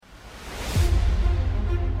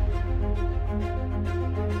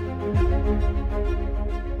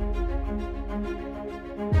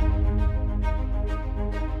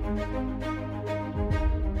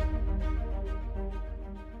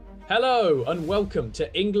Hello and welcome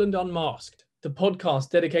to England Unmasked, the podcast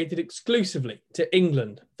dedicated exclusively to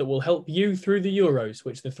England that will help you through the Euros,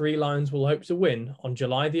 which the Three Lions will hope to win on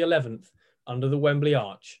July the 11th under the Wembley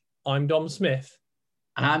Arch. I'm Dom Smith.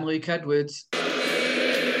 And I'm Luke Edwards.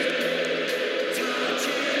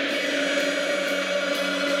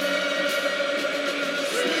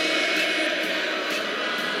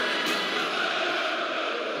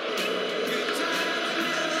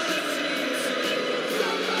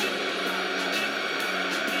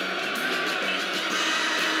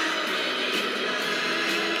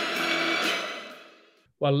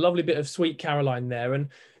 Well, a lovely bit of Sweet Caroline there. And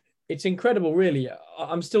it's incredible, really.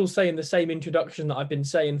 I'm still saying the same introduction that I've been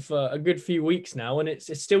saying for a good few weeks now, and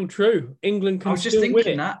it's still true. England can still win it. I was just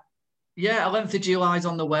thinking that. Yeah, 11th of July is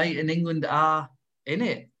on the way, and England are in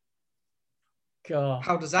it. God.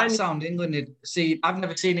 How does that sound? England. See, I've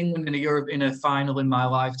never seen England in a final in my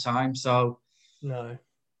lifetime, so... No.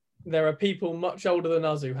 There are people much older than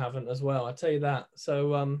us who haven't as well, I tell you that.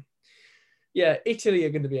 So, yeah, Italy are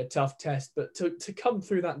going to be a tough test, but to come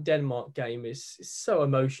through that Denmark game is so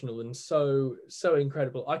emotional and so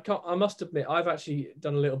incredible. I must admit, I've actually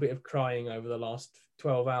done a little bit of crying over the last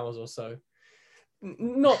 12 hours or so.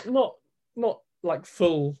 Not like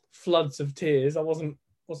full floods of tears. I wasn't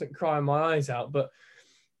crying my eyes out, but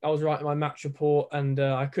I was writing my match report and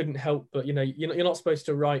I couldn't help but, you're not supposed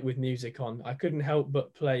to write with music on. I couldn't help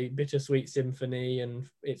but play Bittersweet Symphony and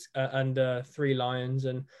Three Lions.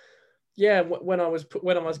 And yeah, when I was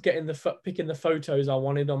picking the photos I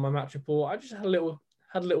wanted on my match report, I just had a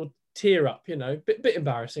little tear up, bit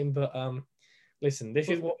embarrassing, but listen, this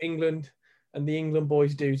is what England and the England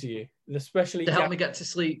boys do to you, especially to help me get to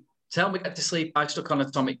sleep. I stuck on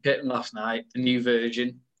Atomic Kitten last night, the new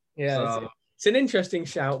version. Yeah, so it's an interesting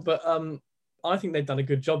shout, but I think they've done a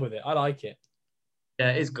good job with it. I like it.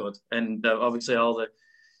 Yeah, it is good, and obviously all the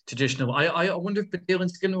traditional. I wonder if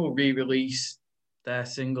Dylan's going to re-release their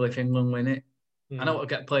single if England win it. I know it'll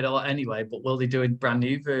get played a lot anyway, but will they do a brand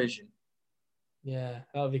new version? Yeah,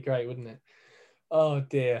 that would be great, wouldn't it? Oh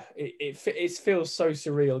dear, it feels so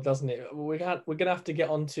surreal, doesn't it? We're gonna have to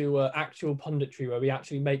get onto actual punditry where we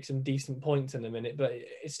actually make some decent points in a minute, but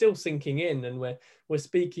it's still sinking in, and we're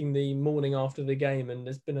speaking the morning after the game, and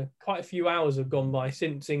there's been quite a few hours have gone by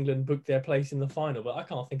since England booked their place in the final, but I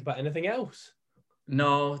can't think about anything else.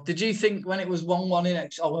 No. Did you think when it was 1-1 in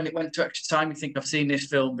extra, or when it went to extra time, you think I've seen this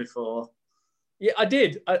film before? Yeah, I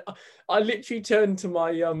did. I literally turned to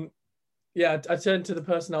my I turned to the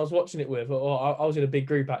person I was watching it with, or I was in a big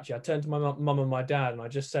group actually. I turned to my mum and my dad, and I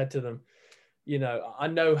just said to them, I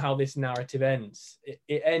know how this narrative ends.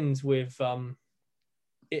 It ends with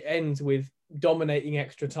dominating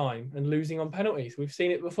extra time and losing on penalties. We've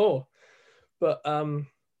seen it before, but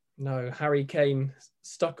no, Harry Kane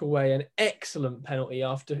stuck away an excellent penalty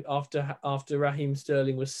after Raheem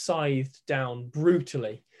Sterling was scythed down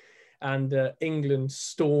brutally, and England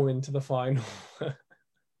storm into the final.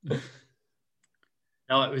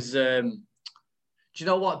 No, it was. Do you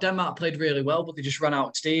know what? Denmark played really well, but they just ran out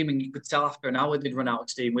of steam, and you could tell after an hour they'd run out of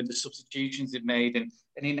steam with the substitutions they'd made, and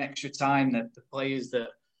in extra time that the players that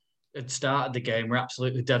had started the game were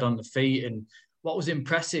absolutely dead on the feet. And what was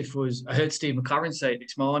impressive was, I heard Steve McLaren say it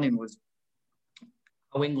this morning, was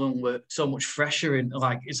how England were so much fresher, and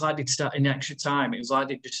it's like they'd start in extra time. It was like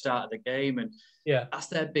they'd just started the game, and yeah, that's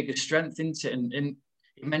their biggest strength, isn't it? And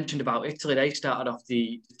you mentioned about Italy, they started off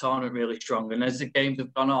the tournament really strong, and as the games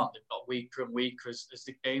have gone on, they've got weaker and weaker as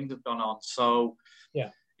the games have gone on. So yeah,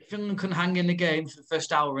 if England can hang in the game for the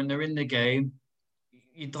first hour and they're in the game,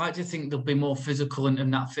 you'd like to think they'll be more physical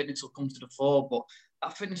and that fitness will come to the fore. But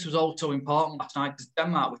that fitness was also important last night because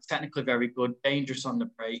Denmark was technically very good, dangerous on the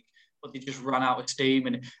break, but they just ran out of steam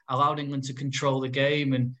and it allowed England to control the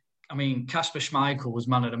game. And I mean, Kasper Schmeichel was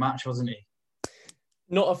man of the match, wasn't he?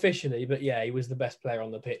 Not officially, but yeah, he was the best player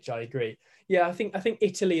on the pitch. I agree. Yeah, I think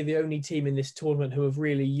Italy are the only team in this tournament who have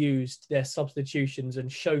really used their substitutions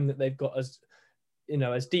and shown that they've got as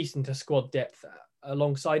decent a squad depth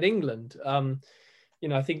alongside England.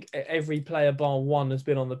 I think every player bar one has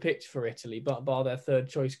been on the pitch for Italy, but bar their third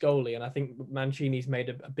choice goalie. And I think Mancini's made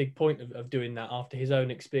a big point of doing that after his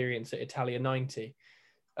own experience at Italia 90,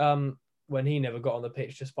 when he never got on the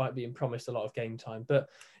pitch despite being promised a lot of game time. But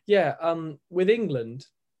yeah, with England,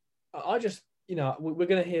 I just, we're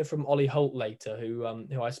going to hear from Ollie Holt later, who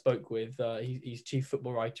I spoke with. He's chief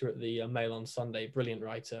football writer at the Mail on Sunday, brilliant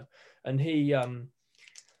writer. And he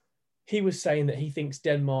was saying that he thinks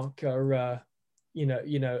Denmark are,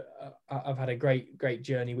 I've had a great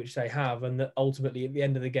journey, which they have, and that ultimately at the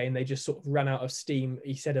end of the game, they just sort of ran out of steam,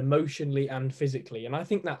 he said, emotionally and physically. And I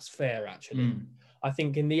think that's fair, actually. I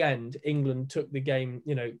think in the end, England took the game,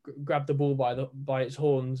 grabbed the ball by its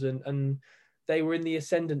horns, and they were in the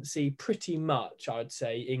ascendancy pretty much, I'd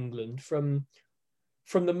say, England, from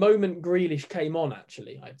the moment Grealish came on.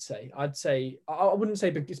 Actually, I'd say I wouldn't say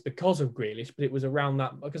it's because of Grealish, but it was around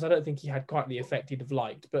that, because I don't think he had quite the effect he'd have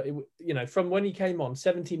liked. But from when he came on,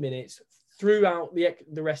 70 minutes throughout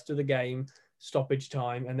the rest of the game, stoppage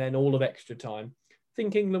time, and then all of extra time, I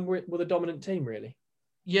think England were the dominant team, really.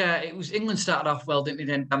 Yeah, it was. England started off well, didn't they?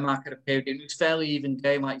 Then Denmark had a period. It was fairly even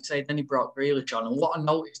game, like you say. Then he brought Grealish on, and what I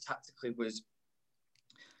noticed tactically was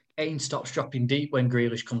Kane stops dropping deep when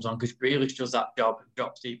Grealish comes on, because Grealish does that job,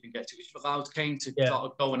 drops deep and gets it, which allows Kane to sort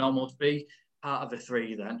of go and almost be part of the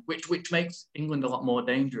three then, which makes England a lot more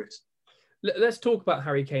dangerous. Let's talk about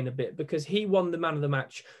Harry Kane a bit, because he won the man of the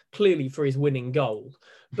match clearly for his winning goal.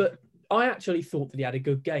 But I actually thought that he had a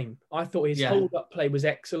good game. I thought his hold-up play was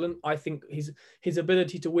excellent. I think his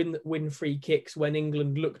ability to win free kicks when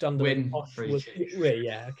England looked under the cosh was...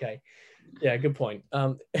 Yeah, okay. Yeah, good point.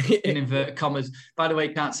 In inverted commas. By the way,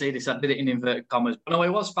 you can't see this. I did it in inverted commas. But no, he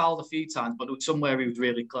was fouled a few times, but there was somewhere he was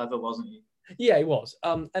really clever, wasn't he? Yeah, he was.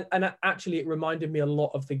 And actually, it reminded me a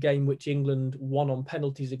lot of the game which England won on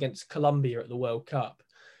penalties against Colombia at the World Cup,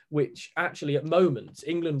 which actually at moments,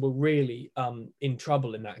 England were really in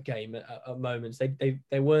trouble in that game at moments.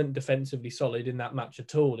 They weren't defensively solid in that match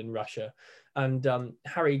at all in Russia. And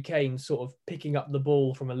Harry Kane sort of picking up the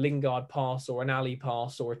ball from a Lingard pass or an alley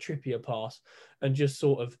pass or a Trippier pass and just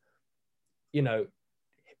sort of,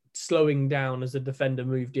 slowing down as the defender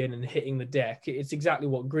moved in and hitting the deck. It's exactly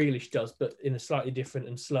what Grealish does, but in a slightly different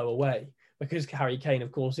and slower way, because Harry Kane,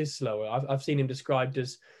 of course, is slower. I've seen him described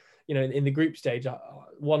as, in the group stage,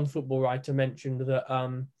 one football writer mentioned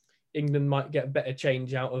that England might get better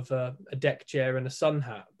change out of a deck chair and a sun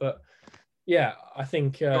hat. But yeah, I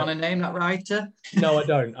think... you want to name that writer? No, I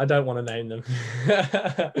don't. I don't want to name them.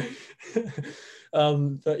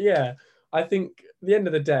 But yeah, I think at the end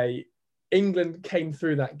of the day, England came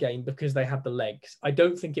through that game because they had the legs. I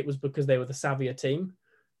don't think it was because they were the savvier team.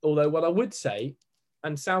 Although what I would say,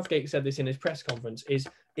 and Southgate said this in his press conference, is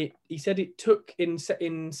he said it took in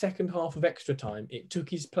second half of extra time, it took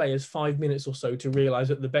his players 5 minutes or so to realise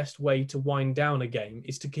that the best way to wind down a game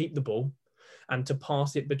is to keep the ball and to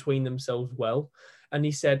pass it between themselves well. And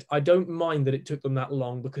he said, I don't mind that it took them that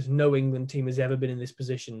long, because no England team has ever been in this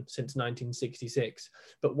position since 1966.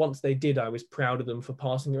 But once they did, I was proud of them for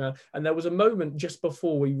passing around. And there was a moment just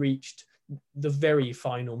before we reached the very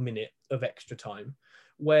final minute of extra time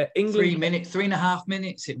where England... 3.5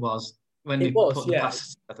 minutes it was when they put the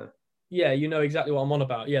passes together. Yeah, you know exactly what I'm on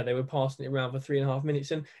about. Yeah, they were passing it around for 3.5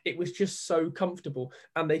 minutes, and it was just so comfortable.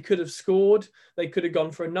 And they could have scored. They could have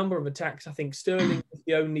gone for a number of attacks. I think Sterling was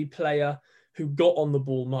the only player who got on the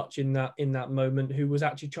ball much in that moment, who was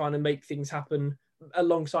actually trying to make things happen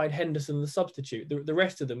alongside Henderson, the substitute. The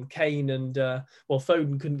rest of them, Kane and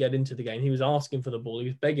Foden couldn't get into the game. He was asking for the ball. He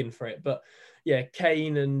was begging for it. But yeah,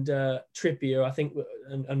 Kane and Trippier, I think,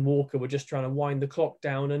 and Walker were just trying to wind the clock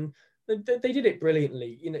down, and they did it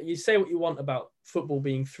brilliantly. You say what you want about football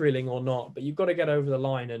being thrilling or not, but you've got to get over the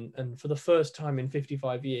line. And for the first time in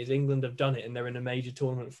 55 years, England have done it, and they're in a major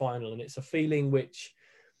tournament final. And it's a feeling which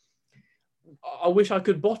I wish I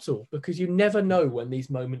could bottle, because you never know when these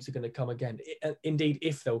moments are going to come again. Indeed,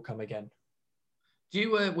 if they'll come again.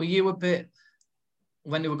 Were you a bit,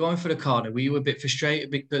 when they were going for the corner, were you a bit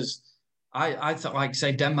frustrated? Because I thought, like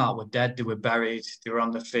say, Denmark were dead, they were buried, they were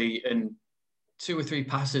on their feet, and 2 or 3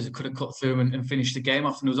 passes could have cut through and finished the game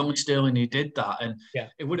off. And it was only Sterling who did that. And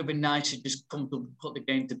it would have been nice to just come to put the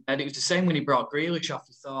game to bed. It was the same when he brought Grealish off.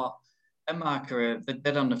 He thought, Denmark they're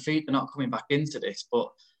dead on their feet, they're not coming back into this. But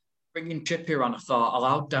bringing Trippier on, I thought,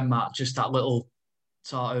 allowed Denmark just that little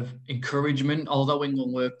sort of encouragement, although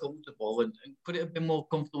England were comfortable, and could it have been more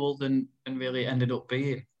comfortable than really ended up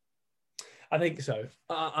being? I think so.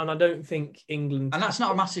 And I don't think England... And that's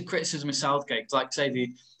not a massive criticism of Southgate. Like, say,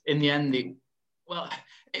 in the end,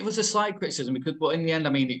 it was a slight criticism, but in the end, I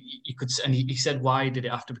mean, you could, and he said why he did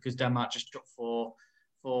it after, because Denmark just took four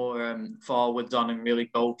forwards on and really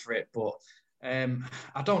go for it. But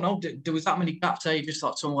I don't know, there was that many gaps there. You just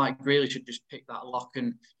thought someone like Grealish should just pick that lock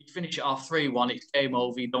and you finish it off 3-1. It's game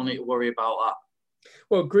over. You don't need to worry about that.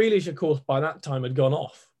 Well, Grealish, of course, by that time had gone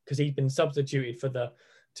off because he'd been substituted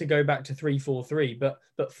to go back to 3-4-3. But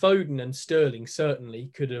Foden and Sterling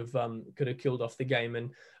certainly could have killed off the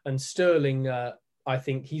game. And Sterling, I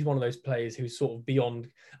think he's one of those players who's sort of beyond.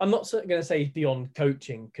 I'm not going to say he's beyond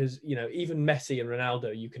coaching, because even Messi and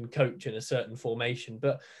Ronaldo you can coach in a certain formation,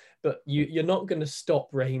 but you're not going to stop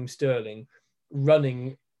Raheem Sterling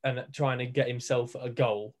running and trying to get himself a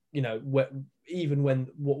goal. even when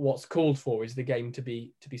what's called for is the game to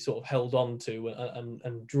be sort of held on to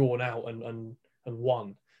and drawn out and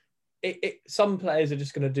won. Some players are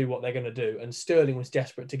just going to do what they're going to do, and Sterling was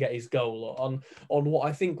desperate to get his goal on what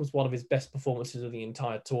I think was one of his best performances of the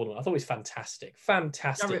entire tournament. I thought it was fantastic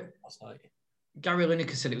last night. Gary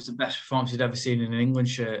Lineker said it was the best performance he'd ever seen in an England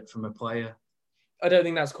shirt from a player. I don't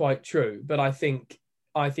think that's quite true, but I think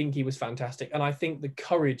he was fantastic, and I think the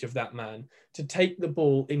courage of that man to take the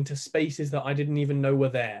ball into spaces that I didn't even know were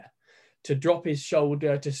there, to drop his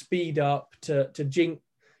shoulder, to speed up, to jink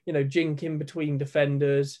in between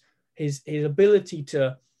defenders. His ability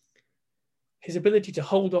to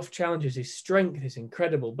hold off challenges, his strength is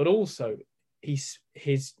incredible, but also he's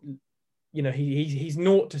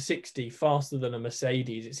 0 to 60 faster than a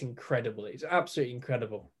Mercedes. It's incredible. It's absolutely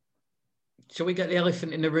incredible. Shall we get the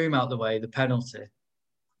elephant in the room out of the way, the penalty?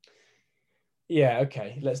 Yeah,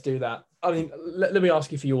 okay, let's do that. I mean, let me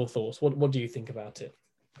ask you for your thoughts. What do you think about it?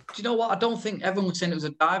 Do you know what? I don't think everyone was saying it was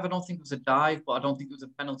a dive. I don't think it was a dive, but I don't think it was a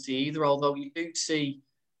penalty either. Although you do see,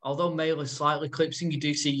 although Mailer slightly clips him, you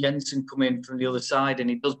do see Jensen come in from the other side and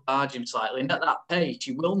he does barge him slightly. And at that pace,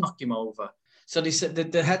 you will knock him over. So they said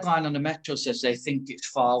the headline on the Metro says they think it's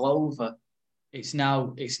far over. It's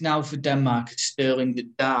now for Denmark. Sterling the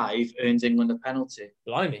dive earns England a penalty.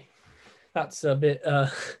 Blimey, that's a bit.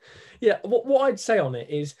 Yeah, what I'd say on it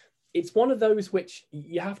is it's one of those which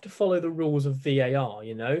you have to follow the rules of VAR.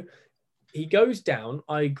 He goes down.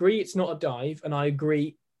 I agree it's not a dive, and I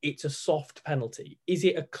agree it's a soft penalty. Is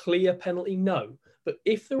it a clear penalty? No. But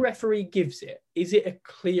if the referee gives it, is it a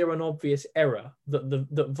clear and obvious error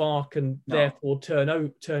that VAR can therefore turn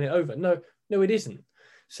it over? No, it isn't.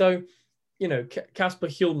 So, Kasper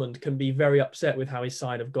Hjulmand can be very upset with how his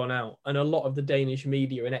side have gone out, and a lot of the Danish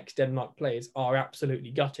media and ex-Denmark players are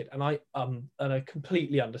absolutely gutted, and I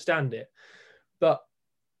completely understand it. But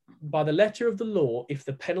by the letter of the law, if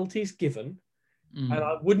the penalty is given, and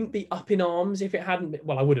I wouldn't be up in arms if it hadn't been.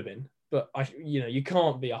 Well, I would have been, but you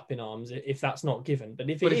can't be up in arms if that's not given. But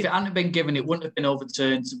if it hadn't been given, it wouldn't have been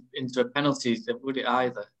overturned into a penalty, would it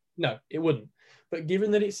either? No, it wouldn't. But given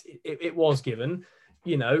that it was given,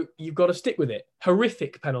 you've got to stick with it.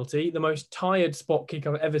 Horrific penalty, the most tired spot kick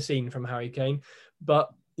I've ever seen from Harry Kane. But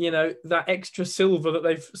that extra silver that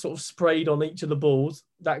they've sort of sprayed on each of the balls,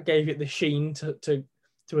 that gave it the sheen to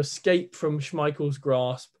escape from Schmeichel's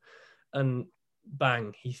grasp, and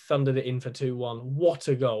bang, he thundered it in for 2-1. What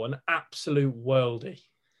a goal, an absolute worldie.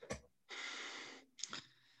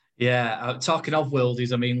 Yeah, talking of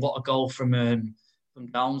worldies, I mean, what a goal from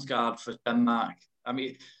Damsgaard for Denmark. I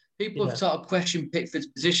mean, people have sort of questioned Pickford's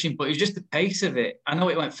position, but it was just the pace of it. I know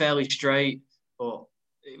it went fairly straight, but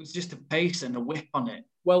it was just the pace and the whip on it.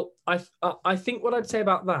 Well, I think what I'd say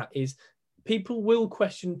about that is people will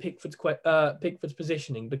question Pickford's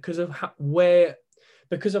positioning because of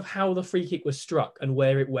how the free kick was struck and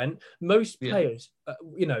where it went. Most players,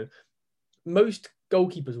 most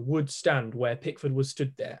goalkeepers would stand where Pickford was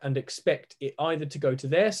stood there and expect it either to go to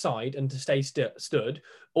their side and to stay stood,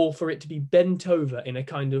 or for it to be bent over in a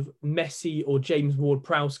kind of Messi or James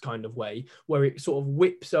Ward-Prowse kind of way, where it sort of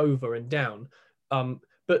whips over and down.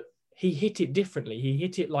 But he hit it differently. He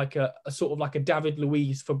hit it like a sort of like a David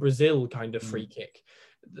Luiz for Brazil kind of free kick.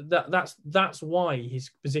 That's why his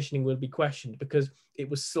positioning will be questioned, because it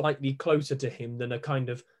was slightly closer to him than a kind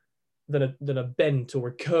of than a bent or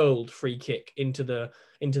a curled free kick into the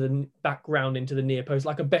background, into the near post,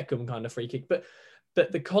 like a Beckham kind of free kick.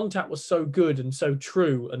 But the contact was so good and so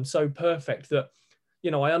true and so perfect that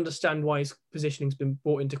I understand why his positioning's been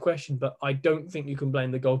brought into question, but I don't think you can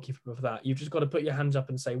blame the goalkeeper for that. You've just got to put your hands up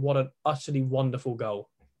and say, what an utterly wonderful goal.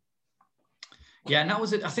 Yeah, and that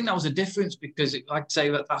was it. I think that was a difference, because I'd say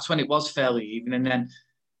that's when it was fairly even. And then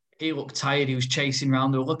he looked tired. He was chasing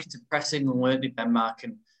around. They were looking to press England, weren't they, Denmark?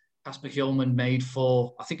 And Kasper Hjulmand made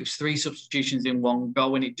 3 substitutions in one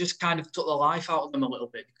go. And it just kind of took the life out of them a little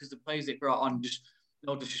bit, because the players they brought on, just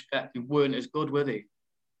no disrespect, they weren't as good, were they?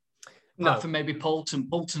 Apart from maybe Poulsen.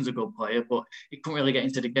 Poulsen's a good player, but he couldn't really get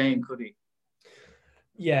into the game, could he?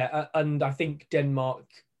 Yeah, and I think Denmark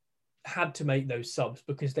had to make those subs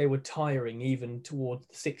because they were tiring even towards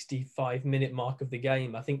the 65-minute mark of the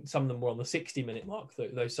game. I think some of them were on the 60-minute mark,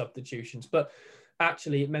 those substitutions. But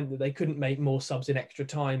actually, it meant that they couldn't make more subs in extra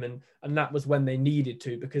time, and that was when they needed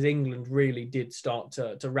to, because England really did start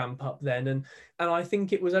to ramp up then. And I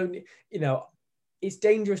think it was only, it's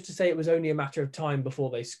dangerous to say it was only a matter of time before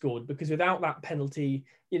they scored, because without that penalty,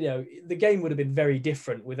 the game would have been very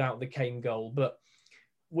different without the Kane goal. But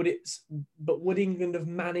would England have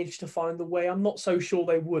managed to find the way? I'm not so sure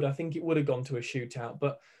they would. I think it would have gone to a shootout.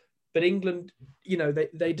 But But England,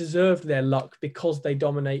 they deserved their luck because they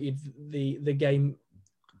dominated the game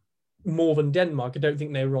more than Denmark. I don't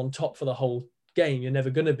think they were on top for the whole game. You're never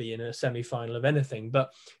going to be in a semi-final of anything,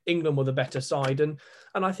 but England were the better side, and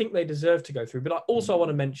I think they deserve to go through. But I also want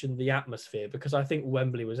to mention the atmosphere, because I think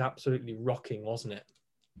Wembley was absolutely rocking, wasn't it?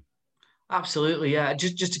 Absolutely, yeah.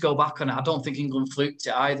 Just to go back on it, I don't think England fluked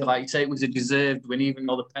it either. Like you say, it was a deserved win, even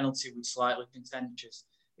though the penalty was slightly contentious.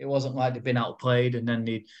 It wasn't like they'd been outplayed and then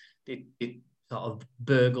they sort of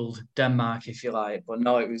burgled Denmark, if you like. But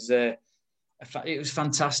no, it was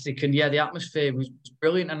fantastic, and yeah, the atmosphere was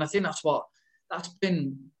brilliant. And I think that's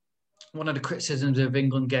been one of the criticisms of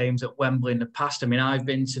England games at Wembley in the past. I mean, I've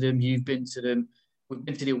been to them, you've been to them, we've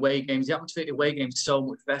been to the away games. The atmosphere at the away games is so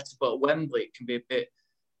much better, but at Wembley it can be a bit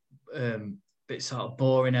sort of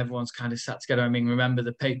boring. Everyone's kind of sat together. I mean, remember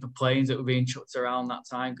the paper planes that were being chucked around that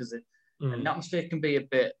time, because the atmosphere can be a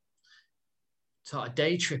bit sort of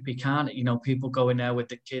day trippy, can't it? People going there with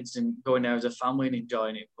the kids and going there as a family and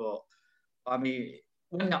enjoying it. But I mean,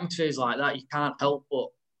 when the atmosphere is like that, you can't help but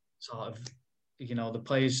sort of, the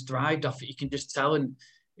players thrived off it. You can just tell, and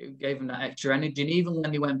it gave them that extra energy. And even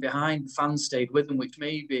when they went behind, the fans stayed with them, which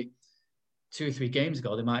maybe 2 or 3 games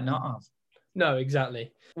ago they might not have. No,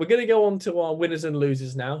 exactly. We're going to go on to our winners and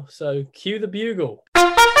losers now. So cue the bugle.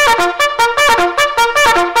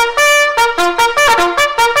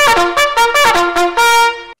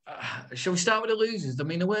 Shall we start with the losers? I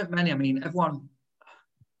mean, there weren't many. I mean,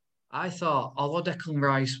 I thought, although Declan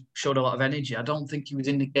Rice showed a lot of energy, I don't think he was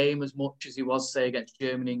in the game as much as he was, say, against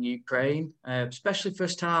Germany and Ukraine. Especially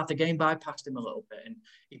first half, the game bypassed him a little bit, and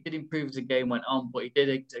he did improve as the game went on, but he did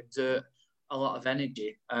exert a lot of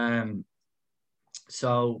energy.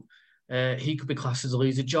 So he could be classed as a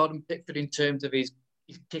loser. Jordan Pickford, in terms of his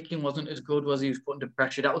kicking, wasn't as good, was he? He was put under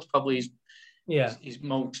pressure. That was probably his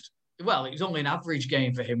most... Well, it was only an average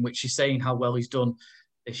game for him, which is saying how well he's done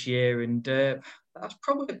this year. And that's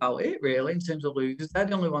probably about it, really, in terms of losers. They're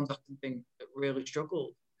the only ones I can think that really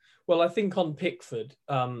struggled. Well, I think on Pickford,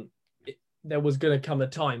 there was going to come a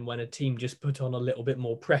time when a team just put on a little bit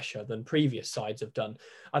more pressure than previous sides have done.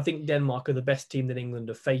 I think Denmark are the best team that England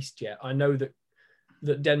have faced yet. I know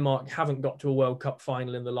that Denmark haven't got to a World Cup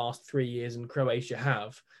final in the last 3 years and Croatia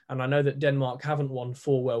have. And I know that Denmark haven't won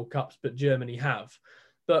 4 World Cups, but Germany have.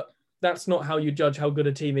 But that's not how you judge how good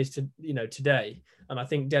a team is today. And I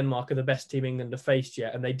think Denmark are the best team England have faced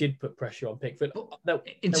yet, and they did put pressure on Pickford.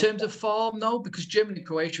 In terms of form, though, because Germany and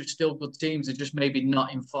Croatia are still good teams, they're just maybe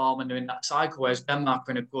not in form and they're in that cycle, whereas Denmark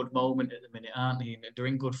are in a good moment at the minute, aren't they? They're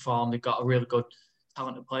in good form. They've got a really good,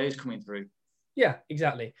 talented players coming through. Yeah,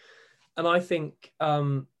 exactly. And I think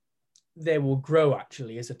they will grow,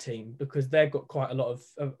 actually, as a team, because they've got quite a lot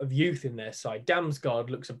of youth in their side. Damsgaard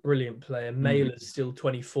looks a brilliant player. Mailer's still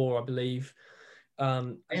 24, I believe.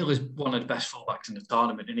 Mailer's one of the best fullbacks in the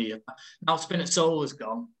tournament, isn't he? Now Spinazzola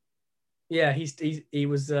gone. Yeah, he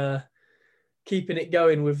was keeping it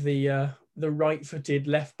going with the right-footed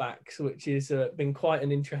left backs, which has been quite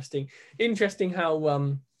an interesting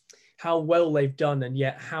how well they've done, and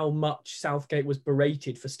yet how much Southgate was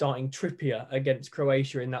berated for starting Trippier against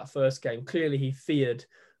Croatia in that first game. Clearly, he feared,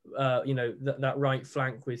 that right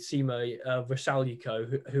flank with Simo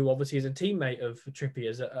Vrsaljko, who obviously is a teammate of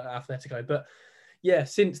Trippier's at Atletico. But yeah,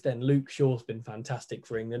 since then, Luke Shaw's been fantastic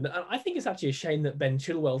for England. And I think it's actually a shame that Ben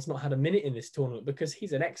Chilwell's not had a minute in this tournament, because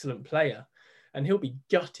he's an excellent player and he'll be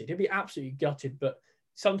gutted. He'll be absolutely gutted. But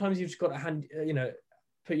sometimes you've just got to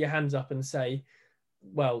put your hands up and say,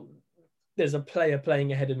 well, there's a player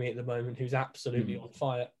playing ahead of me at the moment who's absolutely on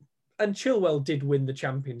fire. And Chilwell did win the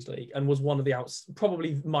Champions League and was one of the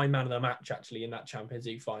probably my man of the match, actually, in that Champions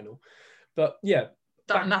League final. But yeah.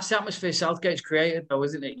 That's the atmosphere Southgate's created, though,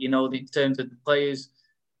 isn't it? In terms of the players,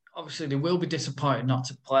 obviously they will be disappointed not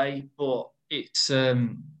to play, but it's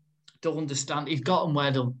they'll understand. He's got them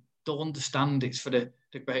where they'll understand it's for the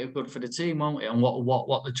greater good for the team, won't it? And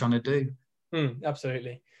what they're trying to do.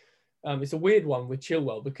 Absolutely. It's a weird one with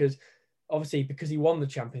Chilwell, because he won the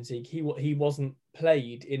Champions League, he wasn't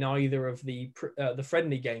played in either of the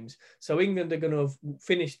friendly games. So England are going to have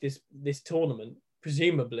finished this tournament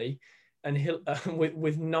presumably, and he'll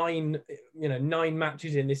with 9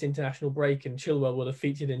 matches in this international break, and Chilwell will have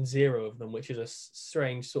featured in 0 of them, which is a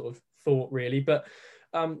strange sort of thought, really. But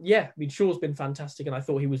Shaw's been fantastic, and I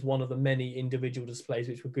thought he was one of the many individual displays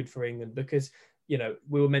which were good for England, because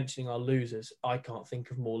we were mentioning our losers. I can't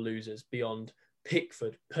think of more losers beyond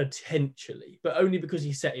Pickford, potentially, but only because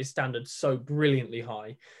he set his standards so brilliantly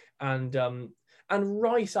high. And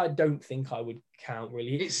Rice, I don't think I would count,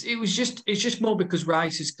 really. It's just more because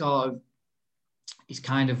Rice he's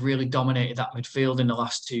kind of really dominated that midfield in the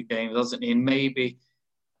last 2 games, hasn't he? And maybe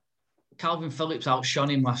Calvin Phillips outshone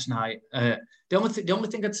him last night. The only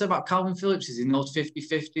thing I'd say about Calvin Phillips is in those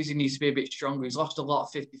 50-50s, he needs to be a bit stronger. He's lost a lot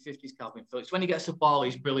of 50-50s, Calvin Phillips. When he gets the ball,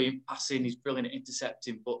 he's brilliant passing, he's brilliant at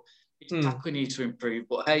intercepting, but his tackling needs to improve.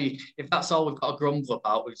 But hey, if that's all we've got to grumble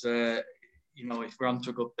about, is if we're on to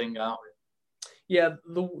a good thing, aren't we? Yeah,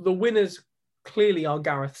 the winners clearly are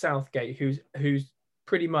Gareth Southgate, who's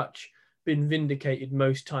pretty much been vindicated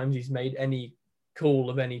most times he's made any call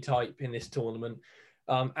of any type in this tournament,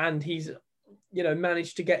 and he's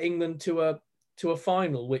managed to get England to a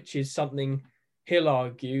final, which is something he'll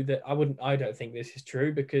argue that I don't think this is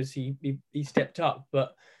true because he stepped up,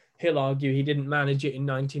 but he'll argue he didn't manage it in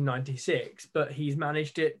 1996, but he's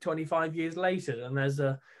managed it 25 years later, and there's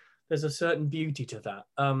a certain beauty to that.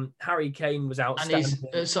 Harry Kane was outstanding.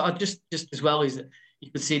 And so just as well is that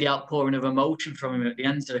you could see the outpouring of emotion from him at the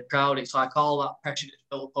end of the crowd. It's like all that pressure that's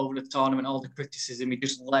built up over the tournament, all the criticism, he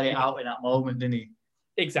just let it out in that moment, didn't he?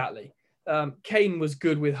 Exactly. Kane was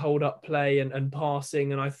good with hold-up play and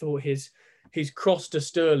passing, and I thought his cross to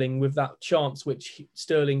Sterling with that chance which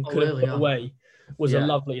Sterling could have put away was a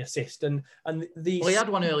lovely assist. And he had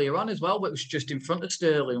one earlier on as well, but it was just in front of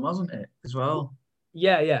Sterling, wasn't it, as well?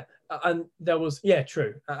 Yeah. And there was,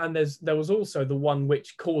 true. And there was also the one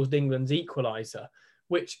which caused England's equaliser,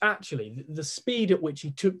 which actually, the speed at which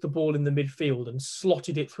he took the ball in the midfield and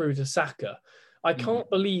slotted it through to Saka, I can't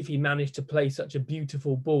believe he managed to play such a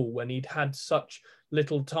beautiful ball when he'd had such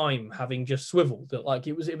little time, having just swiveled. Like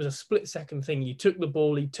it was a split-second thing. He took the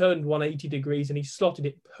ball, he turned 180 degrees and he slotted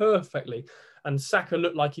it perfectly. And Saka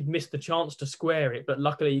looked like he'd missed the chance to square it, but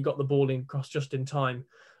luckily he got the ball in across just in time.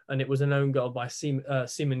 And it was an own goal by Simon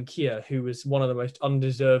Kjær, who was one of the most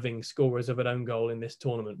undeserving scorers of an own goal in this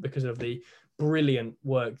tournament because of the brilliant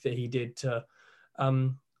work that he did to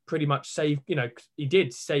pretty much save. He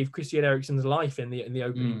did save Christian Eriksen's life in the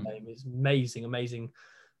opening game. It's amazing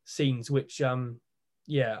scenes, which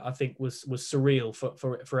I think was surreal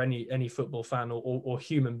for any football fan or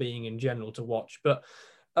human being in general to watch. But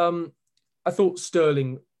I thought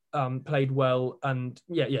Sterling played well, and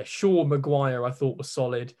Shaw, Maguire I thought was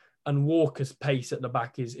solid, and Walker's pace at the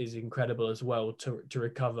back is incredible as well to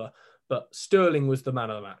recover. But Sterling was the man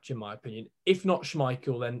of the match in my opinion. If not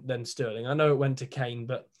Schmeichel, then Sterling. I know it went to Kane,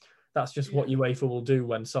 but that's just what UEFA will do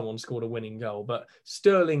when someone scored a winning goal. But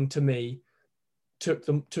Sterling to me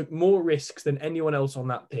took more risks than anyone else on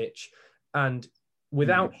that pitch, and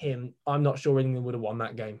without him, I'm not sure England would have won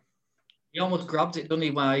that game. He almost grabs it, doesn't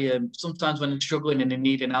he? Why sometimes when they're struggling and they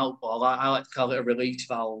need an out ball, I like to call it a release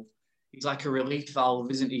valve. He's like a release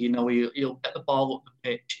valve, isn't he? He'll get the ball up the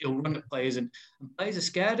pitch, he'll run at players, and players are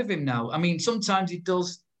scared of him now. I mean, sometimes he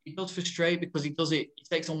does frustrate because he does it. He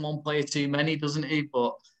takes on one player too many, doesn't he?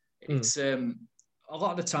 But it's a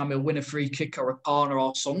lot of the time he'll win a free kick or a corner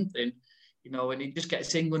or something, and he just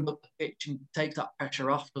gets England up the pitch and takes that pressure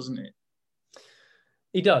off, doesn't it?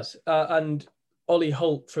 He does, and Oliver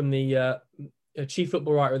Holt from the chief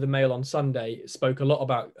football writer of the Mail on Sunday spoke a lot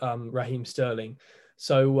about Raheem Sterling.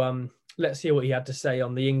 So let's hear what he had to say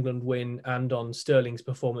on the England win and on Sterling's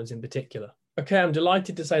performance in particular. Okay, I'm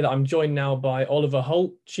delighted to say that I'm joined now by Oliver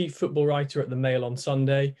Holt, chief football writer at the Mail on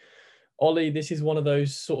Sunday. Ollie, this is one of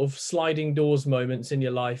those sort of sliding doors moments in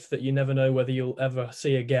your life that you never know whether you'll ever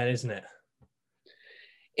see again, isn't it?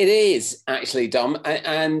 It is actually, Dom.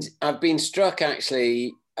 And I've been struck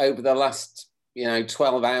actually over the last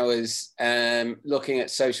 12 hours looking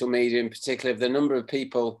at social media in particular of the number of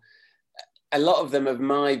people, a lot of them of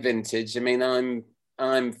my vintage. I mean,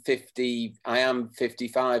 I'm 50, I am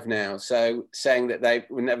 55 now. So saying that they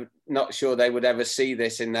were not sure they would ever see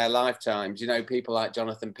this in their lifetimes, people like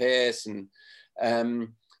Jonathan Pearce and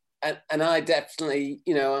I definitely,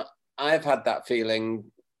 I've had that feeling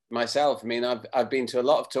myself. I mean, I've been to a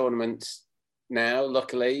lot of tournaments now,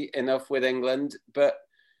 luckily enough with England, but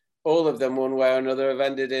all of them, one way or another, have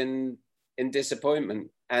ended in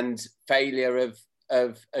disappointment and failure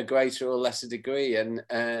of a greater or lesser degree. And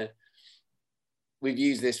we've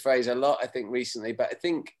used this phrase a lot, I think, recently. But I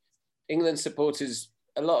think England supporters,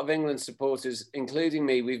 a lot of England supporters, including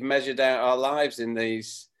me, we've measured out our lives in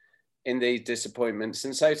these disappointments.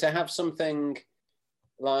 And so to have something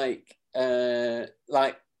like the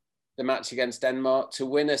match against Denmark, to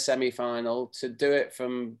win a semi-final, to do it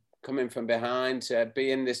from coming from behind, to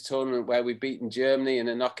be in this tournament where we've beaten Germany in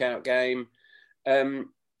a knockout game.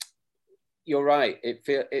 You're right.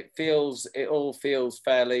 It all feels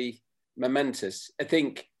fairly momentous. I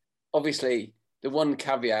think, obviously, the one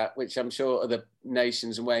caveat, which I'm sure other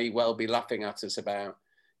nations may well be laughing at us about,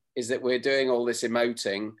 is that we're doing all this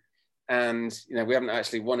emoting, and we haven't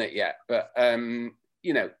actually won it yet. But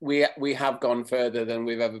we have gone further than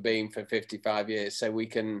we've ever been for 55 years, so we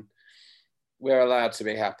can we're allowed to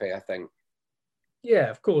be happy, I think. Yeah,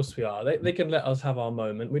 of course we are. They can let us have our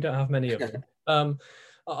moment. We don't have many of them.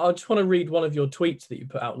 I just want to read one of your tweets that you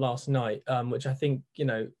put out last night, which I think,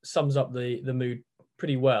 sums up the mood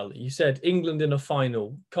pretty well. You said, England in a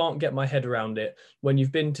final, can't get my head around it. When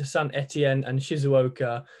you've been to Saint Etienne and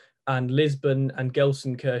Shizuoka and Lisbon and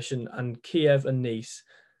Gelsenkirchen and Kiev and Nice,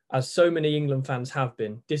 as so many England fans have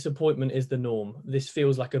been, disappointment is the norm. This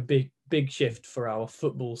feels like a big shift for our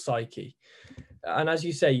football psyche. And as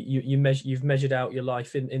you say, you've measured out your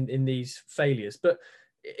life in these failures. But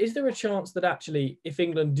is there a chance that actually, if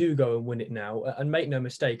England do go and win it now, and make no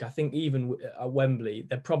mistake, I think even at Wembley,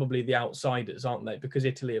 they're probably the outsiders, aren't they? Because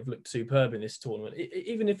Italy have looked superb in this tournament.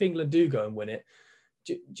 Even if England do go and win it,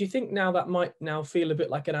 do you think now that might now feel a bit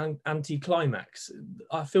like an anti-climax?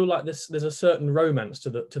 I feel like there's a certain romance to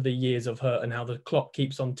the years of hurt and how the clock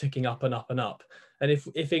keeps on ticking up and up and up. And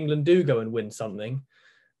if England do go and win something,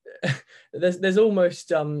 there's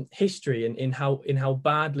almost history in how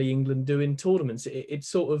badly England do in tournaments. It's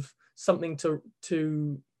sort of something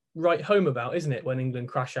to write home about, isn't it, when England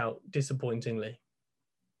crash out disappointingly?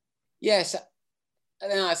 Yes, I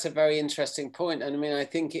think that's a very interesting point. And I mean, I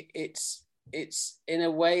think it's in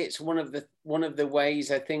a way, it's one of the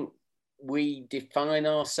ways I think we define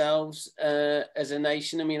ourselves as a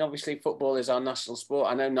nation. I mean, obviously football is our national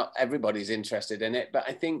sport. I know not everybody's interested in it, but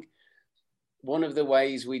I think one of the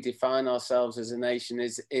ways we define ourselves as a nation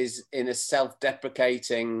is in a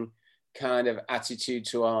self-deprecating kind of attitude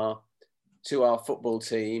to our football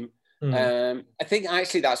team. I think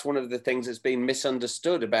actually that's one of the things that's been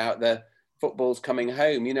misunderstood about the football's coming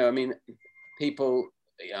home. I mean, people,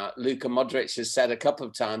 Luka Modric has said a couple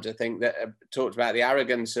of times, I think, that talked about the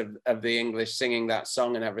arrogance of the English singing that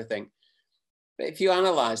song and everything. But if you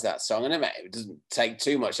analyse that song, and it doesn't take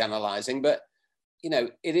too much analysing, but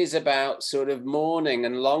it is about sort of mourning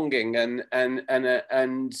and longing and that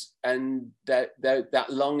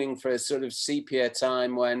longing for a sort of sepia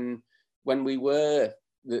time when we were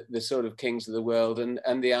the sort of kings of the world,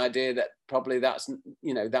 and the idea that probably that's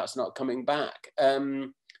not coming back.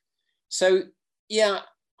 So yeah,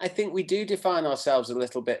 I think we do define ourselves a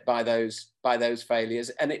little bit by those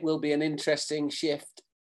failures, and it will be an interesting shift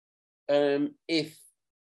if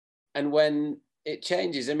and when it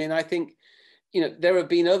changes. I mean, I think there have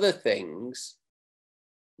been other things,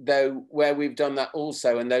 though, where we've done that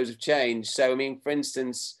also, and those have changed. So, I mean, for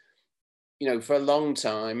instance, for a long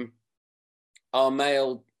time, our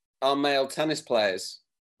male tennis players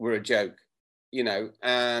were a joke,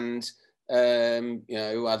 and, I don't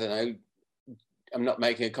know, I'm not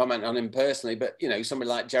making a comment on him personally, but, somebody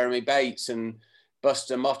like Jeremy Bates and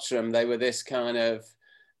Buster Mottram, they were this kind of,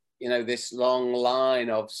 this long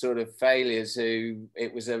line of sort of failures who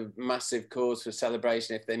it was a massive cause for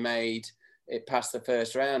celebration if they made it past the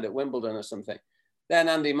first round at Wimbledon or something. Then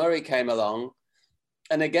Andy Murray came along.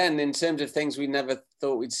 And again, in terms of things we never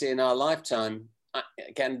thought we'd see in our lifetime,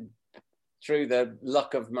 again, through the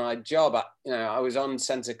luck of my job, I was on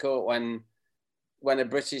centre court when a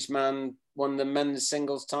British man won the men's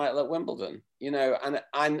singles title at Wimbledon, and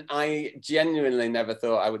I genuinely never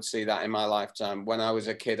thought I would see that in my lifetime. When I was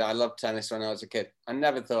a kid, I loved tennis when I was a kid. I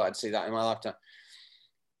never thought I'd see that in my lifetime.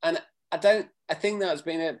 And I think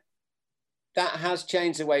that has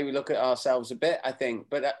changed the way we look at ourselves a bit, I think,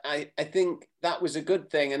 but I think that was a good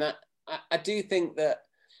thing. And I do think that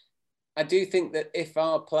if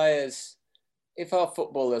our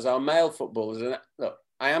footballers, our male footballers, and look,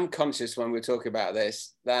 I am conscious when we're talking about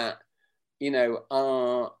this, that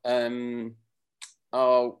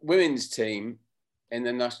our women's team in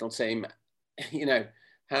the national team,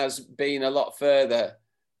 has been a lot further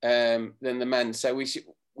than the men. So we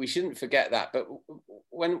shouldn't forget that. But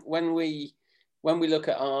when we look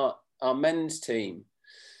at our men's team,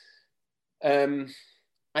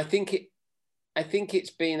 I think it's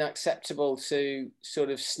been acceptable to sort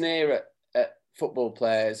of sneer at football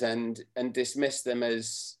players and dismiss them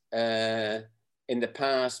as in the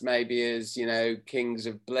past, maybe as, kings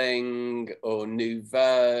of bling or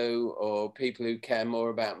nouveau, or people who care more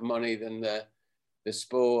about money than the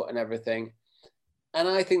sport and everything. And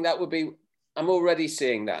I think that would be, I'm already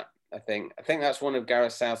seeing that. I think that's one of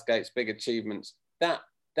Gareth Southgate's big achievements. That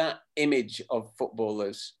image of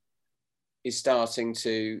footballers is starting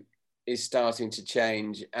to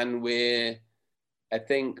change, and I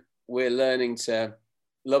think we're learning to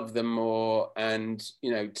love them more and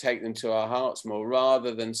take them to our hearts more,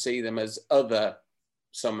 rather than see them as other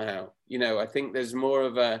somehow. I think there's more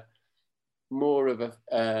of a love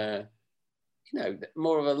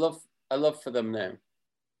for them now.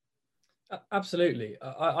 Absolutely.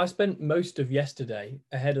 I spent most of yesterday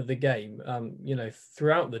ahead of the game,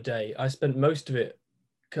 throughout the day. I spent most of it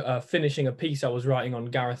finishing a piece I was writing on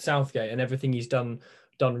Gareth Southgate and everything he's done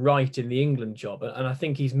right in the England job. And I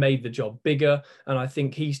think he's made the job bigger, and I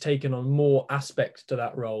think he's taken on more aspects to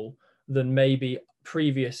that role than maybe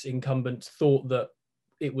previous incumbents thought that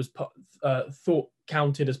it was thought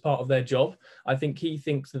counted as part of their job. I think he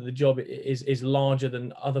thinks that the job is larger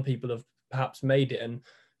than other people have perhaps made it, and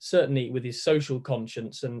certainly with his social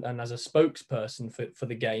conscience and as a spokesperson for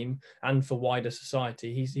the game and for wider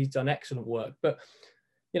society, he's done excellent work. But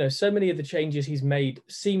so many of the changes he's made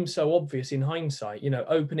seem so obvious in hindsight.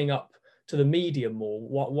 Opening up to the media more.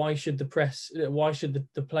 Why should the press? Why should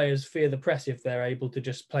the players fear the press if they're able to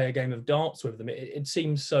just play a game of darts with them? It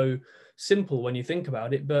seems so simple when you think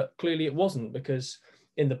about it, but clearly it wasn't, because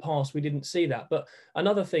in the past we didn't see that. But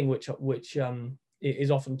another thing which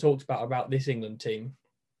is often talked about this England team.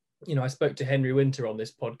 I spoke to Henry Winter on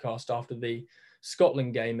this podcast after the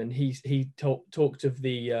Scotland game, and he talked of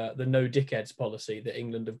the no dickheads policy that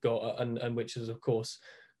England have got, and which is of course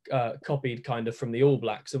copied kind of from the All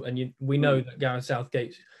Blacks. And we know that Gareth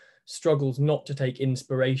Southgate struggles not to take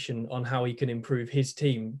inspiration on how he can improve his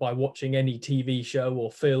team by watching any TV show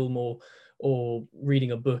or film or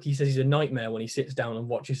reading a book. He says he's a nightmare when he sits down and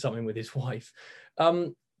watches something with his wife.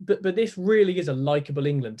 But this really is a likable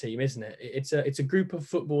England team, isn't it? It's a group of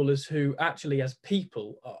footballers who actually, as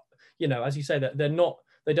people, as you say, that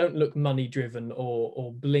they don't look money driven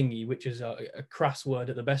or blingy, which is a crass word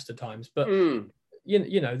at the best of times. But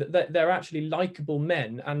they're actually likable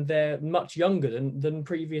men, and they're much younger than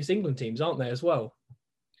previous England teams, aren't they, as well?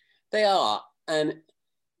 They are, and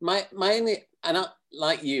my only, and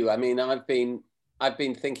like you, I mean, I've been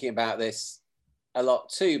thinking about this a lot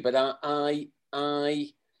too, but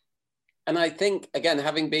and I think, again,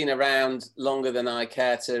 having been around longer than I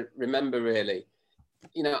care to remember, really,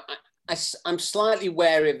 I'm slightly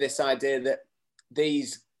wary of this idea that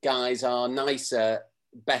these guys are nicer,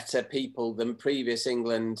 better people than previous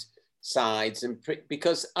England sides, and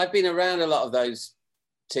because I've been around a lot of those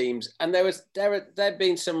teams, and there have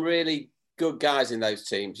been some really good guys in those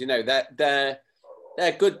teams. They're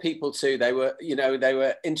good people too. They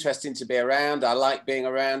were interesting to be around. I like being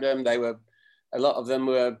around them. A lot of them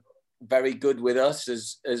were very good with us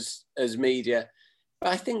as media. But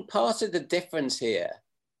I think part of the difference here,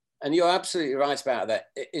 and you're absolutely right about that,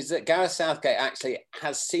 is that Gareth Southgate actually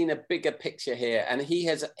has seen a bigger picture here, and he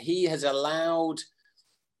has allowed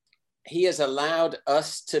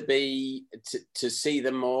us to see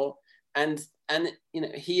them more, and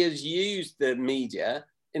he has used the media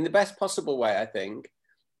in the best possible way. I think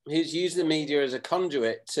he's used the media as a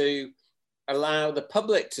conduit to allow the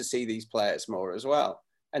public to see these players more as well,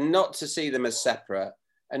 and not to see them as separate,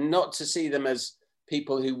 and not to see them as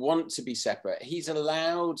people who want to be separate. He's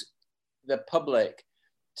allowed the public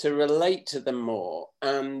to relate to them more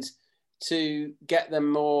and to get them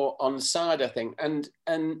more on side, I think. And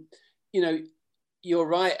you're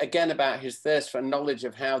right again about his thirst for knowledge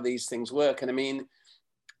of how these things work. And I mean,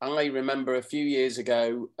 I remember a few years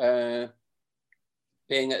ago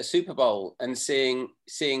being at a Super Bowl and seeing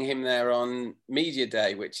him there on Media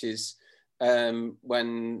Day, which is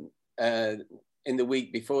when in the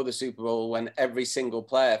week before the Super Bowl, when every single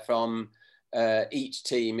player from each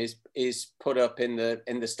team is put up in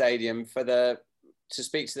the stadium to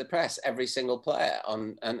speak to the press, every single player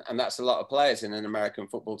and that's a lot of players in an American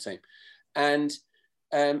football team. And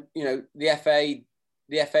the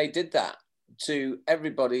FA did that to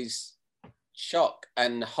everybody's shock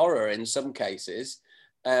and horror in some cases,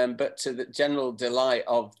 but to the general delight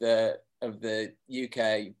of the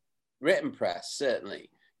UK written press, certainly.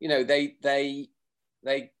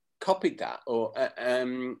 They copied that or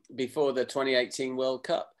before the 2018 World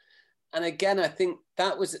Cup. And again, I think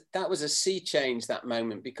that was a sea change, that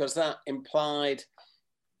moment, because that implied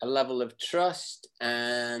a level of trust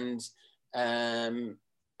and a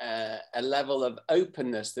level of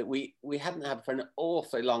openness that we hadn't had for an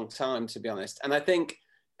awfully long time, to be honest. And I think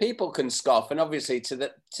people can scoff, and obviously to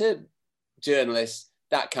journalists,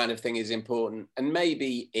 that kind of thing is important. And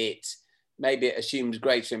maybe it assumes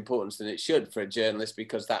greater importance than it should for a journalist,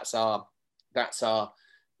 because that's our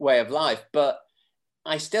way of life. But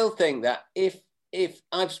I still think that if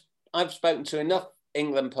I've spoken to enough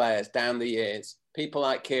England players down the years, people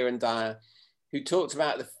like Kieran Dyer, who talked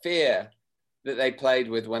about the fear that they played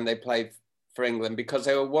with when they played for England, because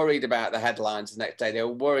they were worried about the headlines the next day. They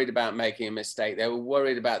were worried about making a mistake. They were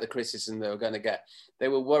worried about the criticism they were going to get. They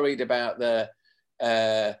were worried about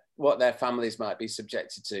what their families might be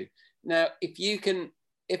subjected to. Now,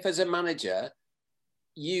 if as a manager,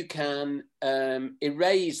 you can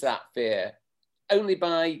erase that fear only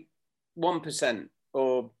by 1%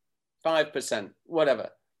 or 5%, whatever.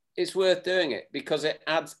 It's worth doing it because it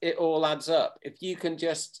all adds up. If you can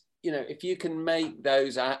just, if you can make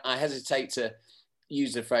those, I hesitate to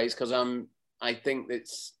use the phrase because I think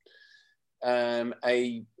it's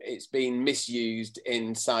it's been misused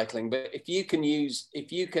in cycling. But if you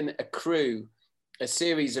can accrue a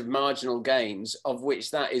series of marginal gains, of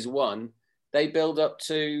which that is one, they build up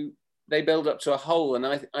to a whole, and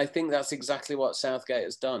I think that's exactly what Southgate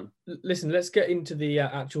has done. Listen, let's get into the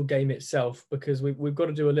actual game itself, because we've got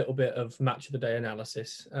to do a little bit of match of the day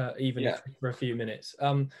analysis, if for a few minutes.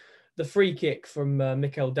 The free kick from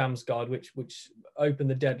Mikkel Damsgaard, which opened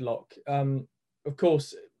the deadlock. Of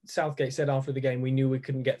course, Southgate said after the game, we knew we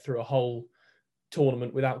couldn't get through a whole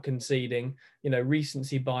tournament without conceding.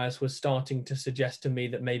 Recency bias was starting to suggest to me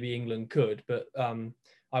that maybe England could, but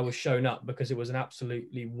I was shown up because it was an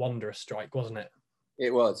absolutely wondrous strike, wasn't it?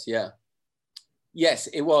 It was, yeah. Yes,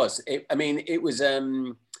 it was. It was,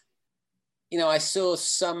 I saw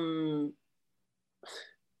some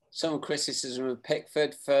criticism of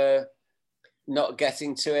Pickford for not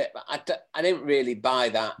getting to it, but I didn't really buy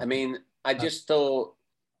that.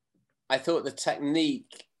 I thought the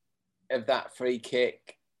technique of that free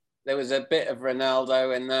kick, there was a bit of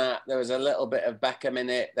Ronaldo in that, there was a little bit of Beckham in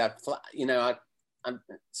it, that flat, I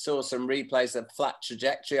saw some replays, the flat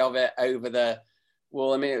trajectory of it over the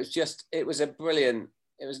wall. It was an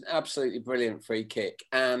absolutely brilliant free kick.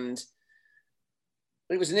 And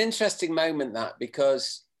it was an interesting moment, that,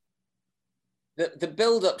 because the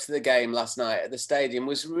build up to the game last night at the stadium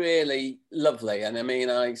was really lovely.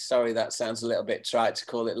 And sorry, that sounds a little bit trite to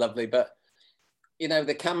call it lovely, but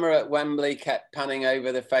the camera at Wembley kept panning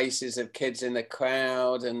over the faces of kids in the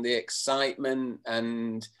crowd and the excitement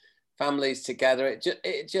and families together.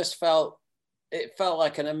 It just felt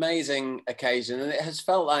like an amazing occasion, and it has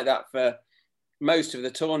felt like that for most of the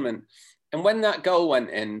tournament. And when that goal went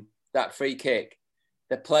in, that free kick,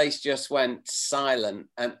 the place just went silent,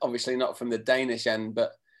 and obviously not from the Danish end,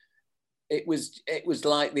 but it was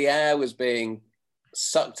like the air was being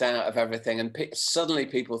sucked out of everything, and suddenly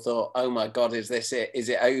people thought, "Oh my God, is this it? Is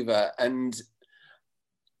it over?" And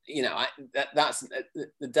that's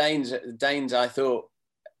the Danes. The Danes, I thought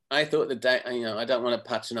the Danes. I don't want to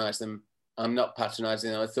patronise them. I'm not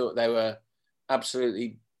patronising them. I thought they were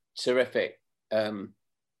absolutely terrific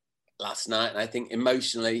last night, and I think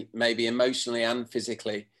emotionally and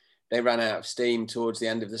physically, they ran out of steam towards the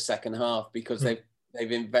end of the second half because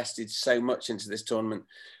they've invested so much into this tournament.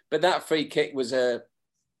 But that free kick was a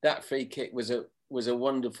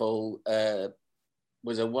wonderful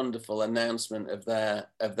announcement of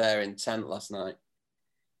their intent last night.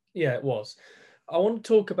 Yeah, it was. I want to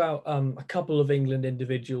talk about a couple of England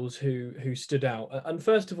individuals who stood out. And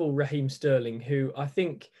first of all, Raheem Sterling, who I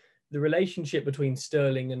think the relationship between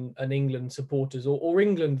Sterling and England supporters, or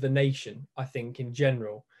England the nation, I think in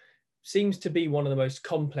general, seems to be one of the most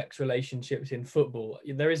complex relationships in football.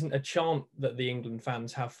 There isn't a chant that the England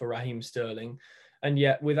fans have for Raheem Sterling, and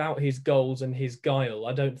yet without his goals and his guile,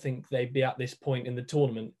 I don't think they'd be at this point in the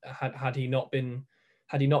tournament had he not been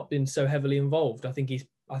so heavily involved. I think he's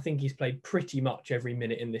played pretty much every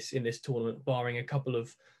minute in this tournament, barring a couple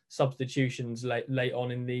of substitutions late on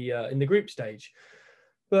in the group stage.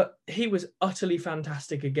 But he was utterly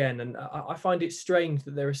fantastic again, and I find it strange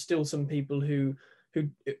that there are still some people who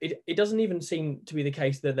it doesn't even seem to be the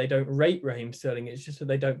case that they don't rate Raheem Sterling. It's just that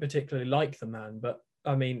they don't particularly like the man. But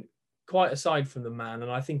quite aside from the man, and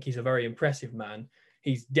I think he's a very impressive man,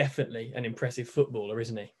 he's definitely an impressive footballer,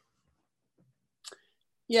 isn't he?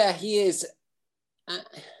 Yeah, he is. And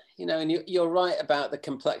you're right about the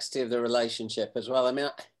complexity of the relationship as well. I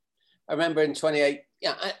remember in 28.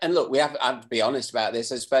 Yeah, and look, we have to be honest about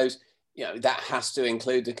this. I suppose that has to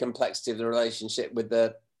include the complexity of the relationship with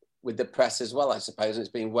the press as well. I suppose it's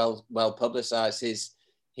been well publicised. His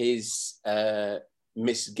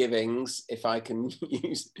misgivings, if I can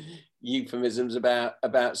use euphemisms,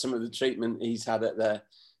 about some of the treatment he's had at the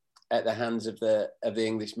hands of the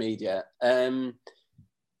English media. But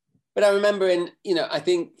I remember I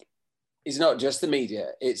think it's not just the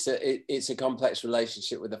media. It's a complex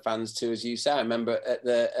relationship with the fans too, as you say. I remember at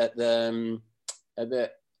the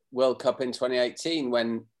World Cup in 2018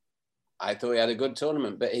 when I thought he had a good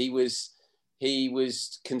tournament, but he was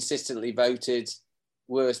consistently voted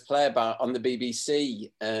worst player on the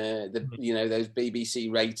BBC. Those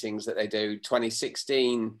BBC ratings that they do.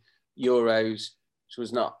 2016 Euros, which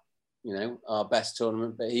was not our best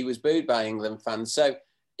tournament, but he was booed by England fans. So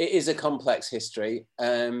it is a complex history.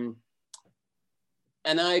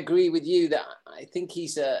 And I agree with you that I think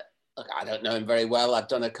he's look, I don't know him very well. I've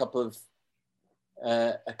done a couple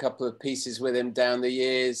of pieces with him down the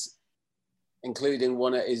years, including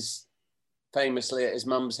one at famously at his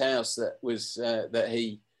mum's house that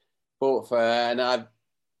he bought for her, and I've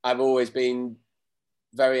always been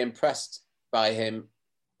very impressed by him.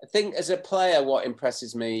 I think as a player, what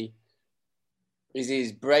impresses me is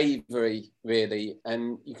his bravery, really,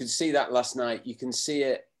 and you could see that last night. You can see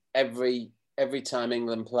it every time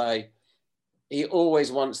England play. He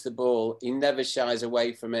always wants the ball. He never shies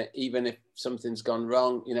away from it, even if something's gone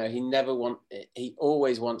wrong. You know, he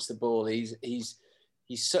always wants the ball. He's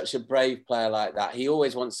such a brave player like that. He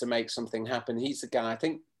always wants to make something happen. He's the guy. I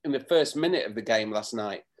think in the first minute of the game last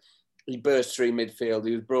night, he burst through midfield.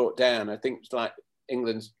 He was brought down. I think it's like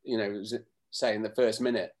England's, was saying the first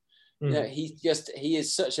minute. He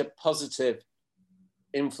is such a positive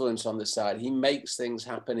influence on the side. He makes things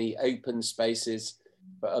happen. He opens spaces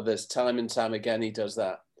for others time and time again. He does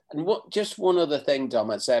that. And just one other thing, Dom,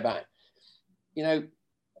 I'd say about, in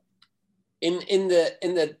the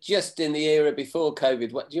era before COVID,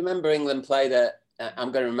 do you remember England played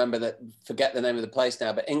I'm going to forget the name of the place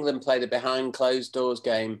now, but England played a behind closed doors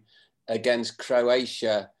game against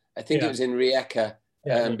Croatia. I think it was in Rijeka.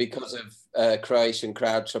 Because of Croatian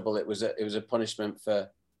crowd trouble, it was a punishment for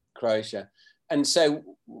Croatia, and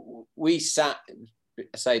so we sat,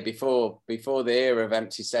 say before the era of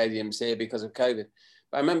empty stadiums here because of COVID.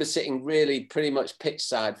 But I remember sitting really pretty much pitch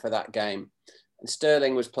side for that game, and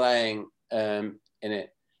Sterling was playing in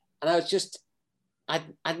it, and I was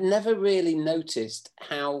I'd never really noticed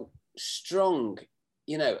how strong,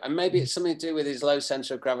 and maybe it's something to do with his low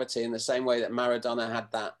centre of gravity in the same way that Maradona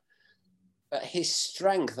had that. But his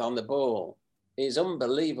strength on the ball is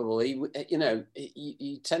unbelievable.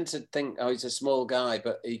 You tend to think, oh, he's a small guy,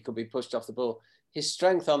 but he could be pushed off the ball. His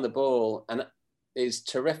strength on the ball is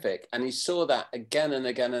terrific. And he saw that again and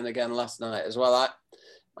again and again last night as well.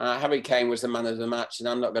 Harry Kane was the man of the match, and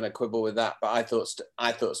I'm not going to quibble with that. But I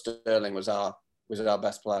thought Sterling was our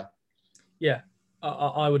best player. Yeah,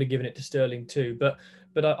 I would have given it to Sterling too.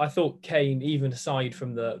 But I thought Kane, even aside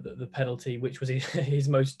from the penalty, which was his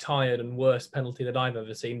most tired and worst penalty that I've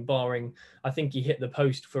ever seen, barring, I think he hit the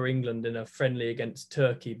post for England in a friendly against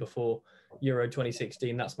Turkey before Euro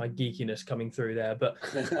 2016. That's my geekiness coming through there. But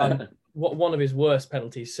one of his worst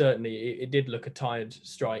penalties, certainly, it did look a tired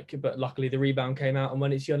strike. But luckily the rebound came out, and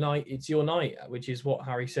when it's your night, which is what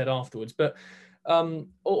Harry said afterwards. But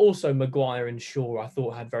also Maguire and Shaw, I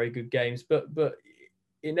thought, had very good games. But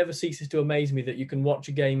it never ceases to amaze me that you can watch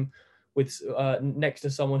a game with next to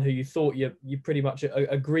someone who you thought you pretty much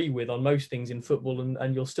agree with on most things in football,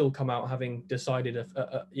 and you'll still come out having decided,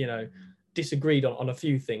 disagreed on a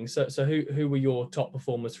few things. So who were your top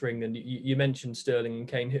performers for England? You mentioned Sterling and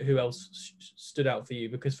Kane. Who else stood out for you?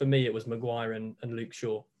 Because for me, it was Maguire and Luke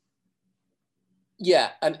Shaw.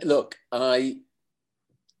 Yeah, and look,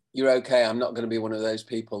 you're okay. I'm not going to be one of those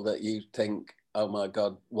people that you think, oh my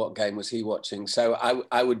God, what game was he watching? So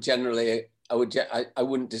I wouldn't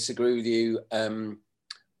disagree with you. I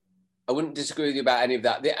wouldn't disagree with you about any of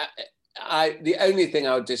that. The only thing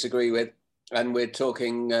I would disagree with, and we're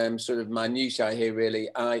talking sort of minutiae here, really.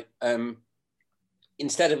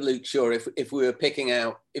 Instead of Luke Shaw, if we were picking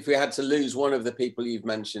out, if we had to lose one of the people you've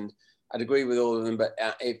mentioned, I'd agree with all of them. But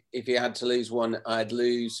if you had to lose one, I'd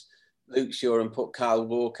lose Luke Shaw and put Kyle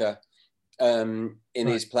Walker in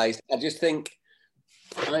his place. I just think.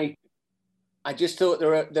 I just thought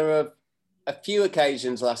there were a few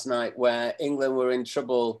occasions last night where England were in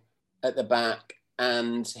trouble at the back,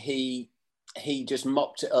 and he just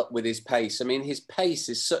mopped it up with his pace. I mean, his pace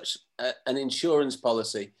is such an insurance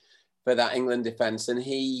policy for that England defence, and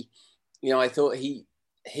I thought he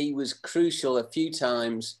was crucial a few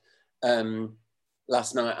times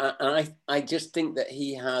last night. And I just think that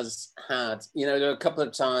he has had, there are a couple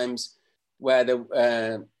of times where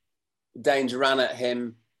the Danes ran at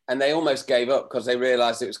him and they almost gave up because they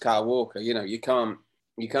realised it was Kyle Walker. You can't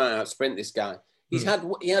out-sprint this guy. He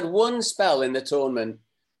had one spell in the tournament,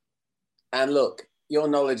 and look, your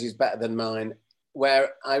knowledge is better than mine,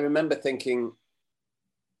 where I remember thinking,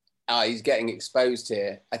 he's getting exposed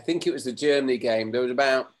here. I think it was the Germany game. There was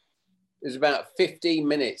about 15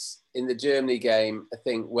 minutes in the Germany game, I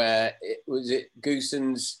think, where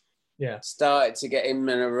Goossens started to get in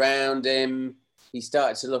and around him. He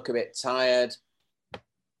started to look a bit tired.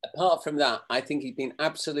 Apart from that, I think he's been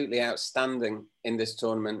absolutely outstanding in this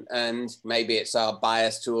tournament. And maybe it's our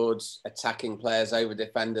bias towards attacking players over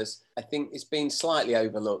defenders. I think it's been slightly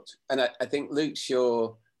overlooked. And I think Luke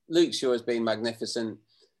Shaw has been magnificent.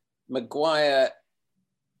 Maguire,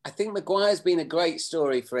 I think Maguire's been a great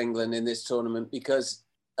story for England in this tournament, because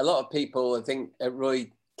a lot of people, I think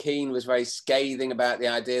Roy Keane was very scathing about the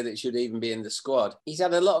idea that he should even be in the squad. He's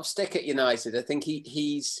had a lot of stick at United. I think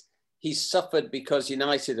he's suffered because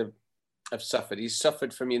United have suffered. He's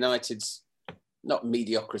suffered from United's not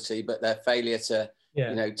mediocrity, but their failure to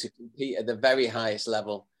to compete at the very highest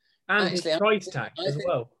level. And actually, his price tag as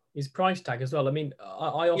well. His price tag as well. I mean,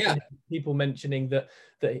 I often hear people mentioning that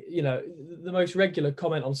the most regular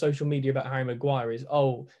comment on social media about Harry Maguire is,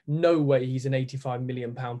 "Oh, no way, he's an £85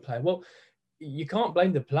 million player." Well, you can't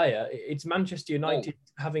blame the player. It's Manchester United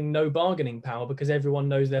having no bargaining power because everyone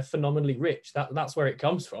knows they're phenomenally rich. That's where it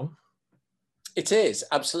comes from. It is,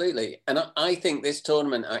 absolutely. And I think this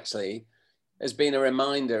tournament actually has been a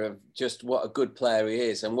reminder of just what a good player he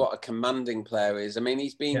is and what a commanding player he is. I mean,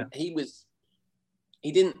 he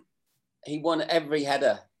won every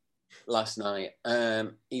header last night.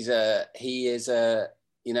 He's a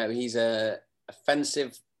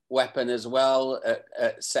offensive weapon as well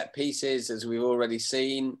at set pieces, as we've already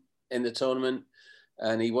seen in the tournament.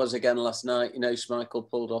 And he was again last night. Schmeichel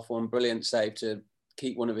pulled off one brilliant save to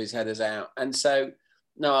keep one of his headers out. And so,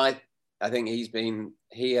 no, I think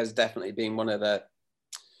he has definitely been one of the,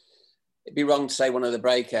 it'd be wrong to say one of the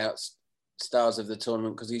breakouts stars of the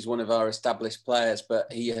tournament because he's one of our established players,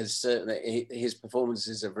 but he has certainly, his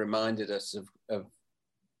performances have reminded us of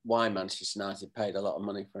why Manchester United paid a lot of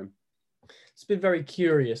money for him. It's been very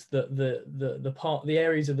curious that the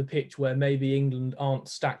areas of the pitch where maybe England aren't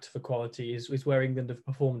stacked for quality is where England have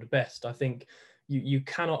performed best. I think you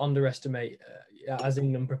cannot underestimate, as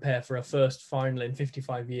England prepare for a first final in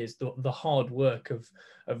 55 years, the hard work of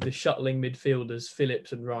the shuttling midfielders,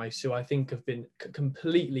 Phillips and Rice, who I think have been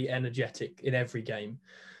completely energetic in every game.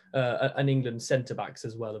 And England's centre-backs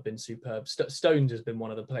as well have been superb. Stones has been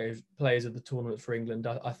one of the players of the tournament for England.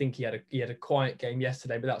 I think he had a quiet game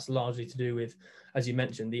yesterday, but that's largely to do with, as you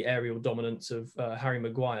mentioned, the aerial dominance of Harry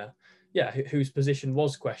Maguire. Yeah, whose position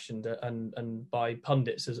was questioned and by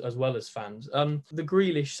pundits as well as fans. The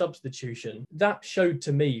Grealish substitution, that showed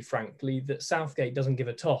to me, frankly, that Southgate doesn't give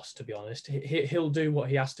a toss, to be honest. He'll do what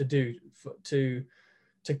he has to do to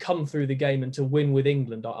come through the game and to win with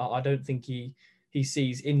England. I don't think he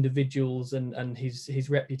sees individuals and his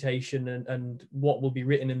reputation and what will be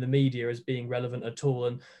written in the media as being relevant at all.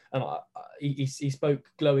 And he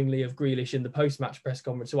spoke glowingly of Grealish in the post-match press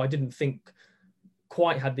conference, so I didn't think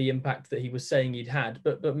quite had the impact that he was saying he'd had,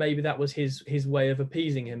 but maybe that was his way of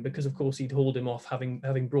appeasing him, because of course he'd hauled him off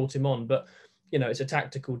having brought him on. But it's a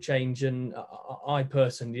tactical change, and I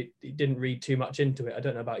personally didn't read too much into it. I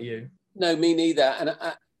don't know about you. No, me neither. And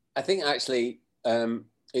I think actually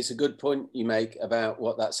it's a good point you make about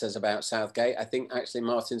what that says about Southgate. I think actually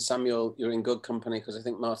Martin Samuel, you're in good company, because I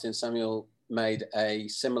think Martin Samuel made a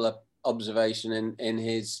similar observation in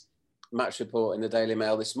his match report in the Daily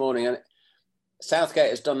Mail this morning. And Southgate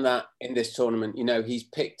has done that in this tournament. He's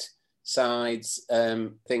picked sides,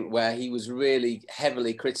 think where he was really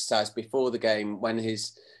heavily criticised before the game when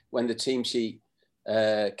the team sheet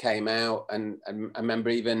came out. And I remember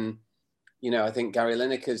even, I think Gary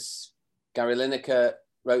Lineker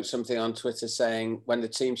wrote something on Twitter saying, when the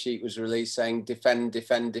team sheet was released, saying defend,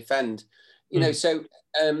 defend, defend. So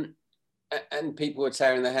and people were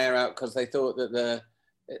tearing their hair out because they thought that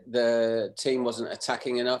the team wasn't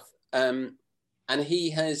attacking enough. And he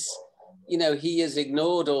has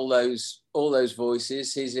ignored all those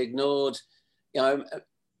voices. He's ignored, I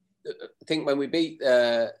think when we beat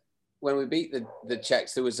the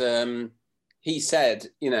Czechs, there was he said,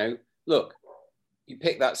 look, you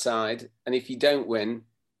pick that side, and if you don't win,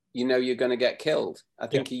 you're going to get killed. I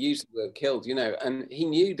think he used the word killed, and he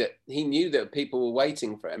knew that people were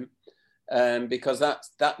waiting for him, because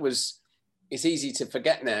it's easy to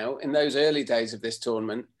forget now. In those early days of this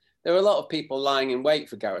tournament, there were a lot of people lying in wait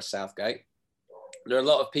for Gareth Southgate. There are a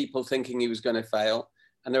lot of people thinking he was going to fail.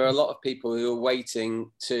 And there are a lot of people who are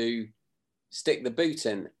waiting to stick the boot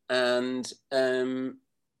in. And,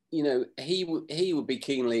 he would be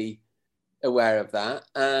keenly aware of that.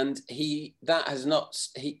 And he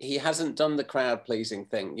hasn't done the crowd pleasing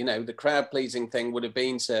thing. The crowd pleasing thing would have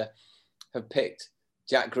been to have picked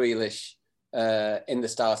Jack Grealish in the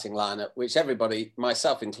starting lineup, which everybody,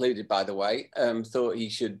 myself included, by the way, thought he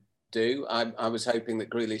should do. I was hoping that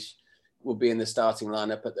Grealish would be in the starting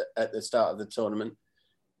lineup at the start of the tournament.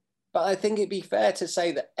 But I think it'd be fair to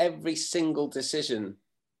say that every single decision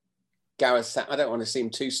Gareth, I don't want to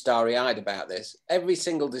seem too starry-eyed about this, every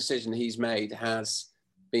single decision he's made has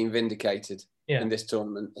been vindicated in this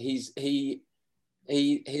tournament. His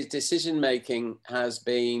decision-making has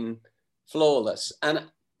been flawless. And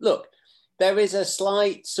look, there is a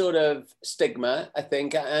slight sort of stigma, I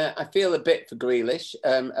think. I feel a bit for Grealish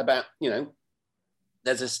about,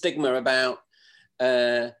 there's a stigma about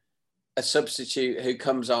a substitute who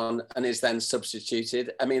comes on and is then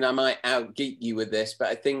substituted. I mean, I might out-geek you with this, but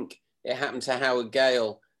I think it happened to Howard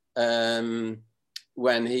Gale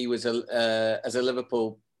when he was as a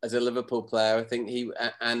Liverpool player. I think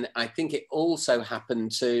it also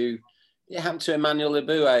happened to Emmanuel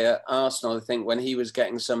Eboué at Arsenal. I think when he was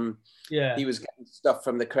getting stuff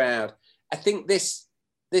from the crowd. I think this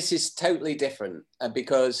is totally different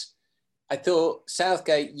because I thought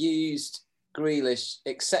Southgate used Grealish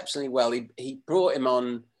exceptionally well. He brought him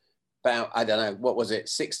on about, I don't know, what was it,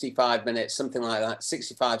 65 minutes, something like that,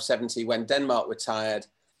 65, 70, when Denmark were tired.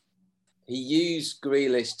 He used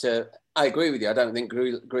Grealish to, I agree with you, I don't think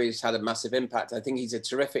Grealish had a massive impact. I think he's a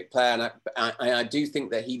terrific player, and I do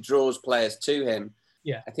think that he draws players to him.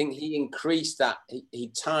 Yeah, I think he increased that. He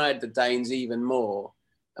tired the Danes even more.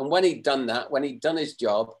 And when he'd done that, when he'd done his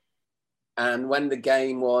job, and when the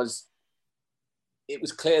game was, it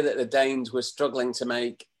was clear that the Danes were struggling to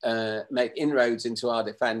make inroads into our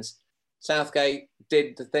defence, Southgate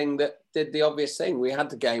did the obvious thing. We had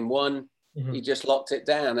the game won. Mm-hmm. He just locked it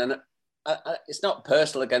down. And it's not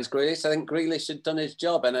personal against Grealish. I think Grealish had done his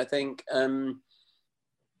job. And I think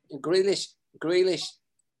Grealish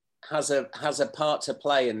has a part to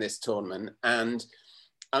play in this tournament. And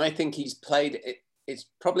I think he's played it. It's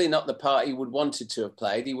probably not the part he would wanted to have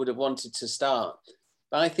played. He would have wanted to start.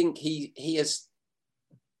 But I think he has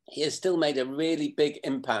still made a really big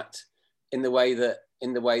impact in the way that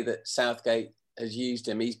Southgate has used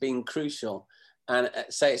him. He's been crucial, and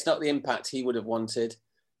say it's not the impact he would have wanted,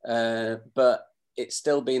 but it's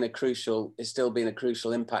still been a crucial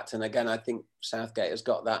impact. And again, I think Southgate has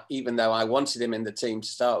got that. Even though I wanted him in the team to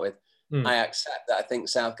start with, I accept that. I think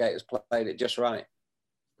Southgate has played it just right.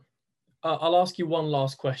 I'll ask you one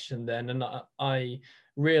last question then, and I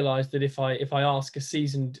realise that if I ask a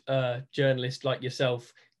seasoned journalist like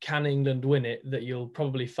yourself, can England win it, that you'll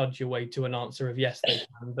probably fudge your way to an answer of yes, they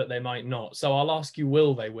can, but they might not. So I'll ask you,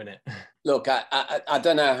 will they win it? Look, I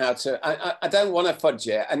don't know how to. I don't want to fudge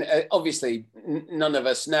it, and obviously none of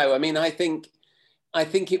us know. I mean, I think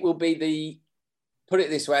it will be put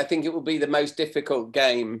it this way. I think it will be the most difficult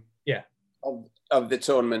game. Yeah. Of the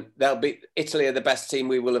tournament. Italy are the best team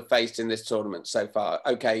we will have faced in this tournament so far.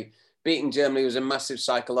 Okay, beating Germany was a massive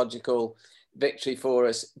psychological victory for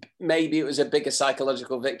us. Maybe it was a bigger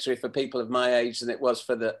psychological victory for people of my age than it was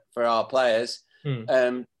for our players.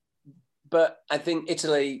 But I think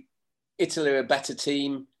Italy are a better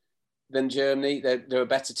team than Germany. They're a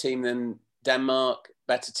better team than Denmark,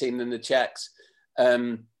 better team than the Czechs,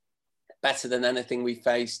 better than anything we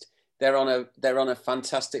faced. They're on a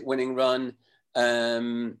fantastic winning run.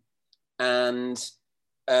 They've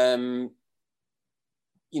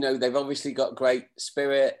obviously got great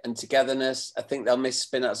spirit and togetherness. I think they'll miss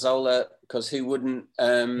Spinazzola, because who wouldn't?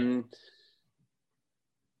 But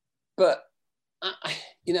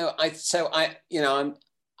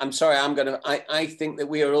I'm sorry. I think that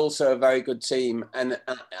we are also a very good team, and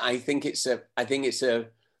I think it's a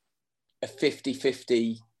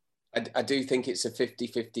 50-50. I do think it's a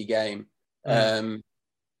 50-50 game.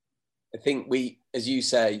 I think we, as you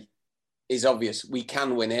say, is obvious. We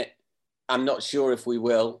can win it. I'm not sure if we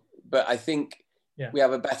will, but I think we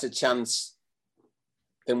have a better chance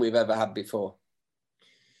than we've ever had before.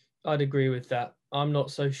 I'd agree with that. I'm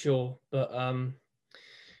not so sure, but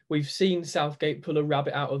we've seen Southgate pull a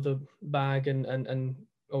rabbit out of the bag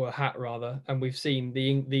or a hat rather, and we've seen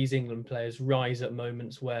these England players rise at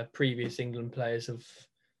moments where previous England players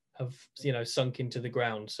have sunk into the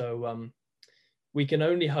ground. So we can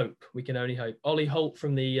only hope. Ollie Holt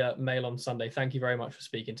from the Mail on Sunday, thank you very much for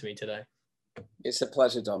speaking to me today. It's a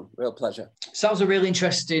pleasure, Dom. Real pleasure. So that was a really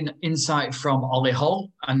interesting insight from Ollie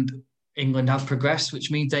Holt. And England have progressed,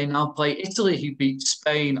 which means they now play Italy, who beat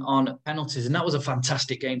Spain on penalties. And that was a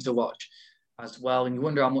fantastic game to watch as well. And you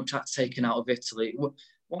wonder how much that's taken out of Italy.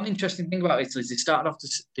 One interesting thing about Italy is they started off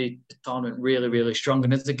the tournament really, really strong.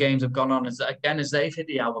 And as the games have gone on, as they've hit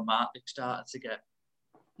the hour mark, they've started to get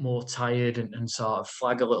more tired and sort of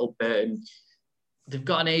flag a little bit. And they've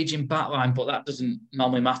got an ageing backline, but that doesn't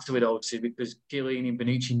normally matter with O2 because Chiellini and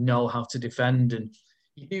Bonucci know how to defend. And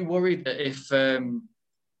you do worry that if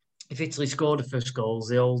Italy scored the first goals,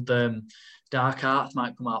 the old dark arts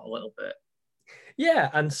might come out a little bit. Yeah,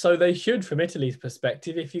 and so they should, from Italy's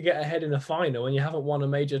perspective, if you get ahead in a final and you haven't won a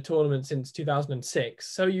major tournament since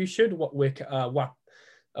 2006. So you should whip out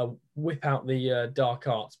the dark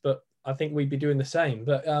arts, but I think we'd be doing the same.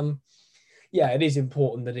 But it is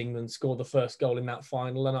important that England score the first goal in that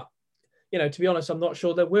final. And, to be honest, I'm not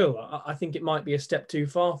sure they will. I think it might be a step too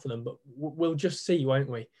far for them, but we'll just see, won't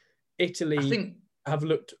we? Italy have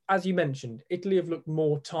looked, as you mentioned, Italy have looked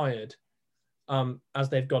more tired. as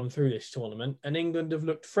they've gone through this tournament, and England have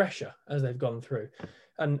looked fresher as they've gone through,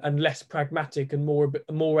 and less pragmatic and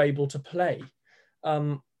more able to play.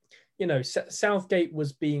 Southgate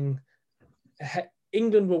was being.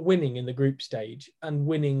 England were winning in the group stage and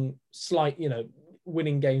winning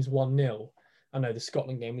games 1-0. I know the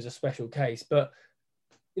Scotland game was a special case, but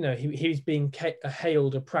he's being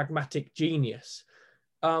hailed a pragmatic genius.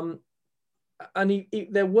 And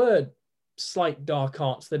there were slight dark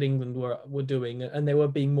arts that England were doing, and they were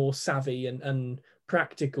being more savvy and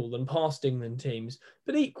practical than past England teams.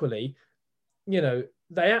 But equally,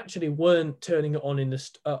 they actually weren't turning it on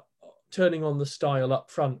turning on the style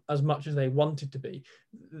up front as much as they wanted to be.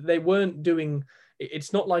 They weren't doing.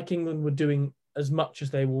 It's not like England were doing as much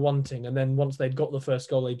as they were wanting, and then once they'd got the first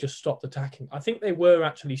goal, they just stopped attacking. I think they were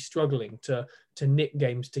actually struggling to knit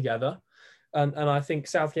games together. And I think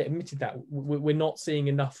Southgate admitted that we're not seeing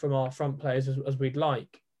enough from our front players as we'd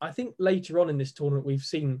like. I think later on in this tournament, we've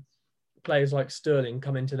seen players like Sterling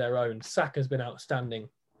come into their own. Saka's been outstanding.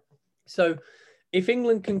 So if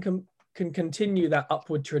England can continue that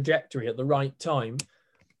upward trajectory at the right time,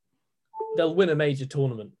 they'll win a major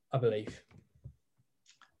tournament, I believe.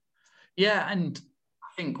 Yeah, and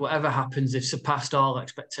I think whatever happens, they've surpassed all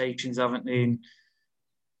expectations, haven't they? And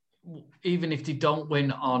even if they don't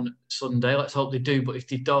win on Sunday, let's hope they do, but if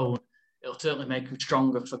they don't, it'll certainly make them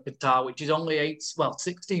stronger for Qatar, which is only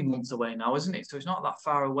 16 months away now, isn't it? So it's not that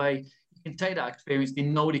far away. You can take that experience. They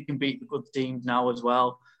know they can beat the good teams now as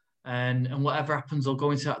well. And whatever happens, they'll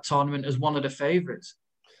go into that tournament as one of the favourites.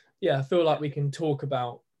 Yeah, I feel like we can talk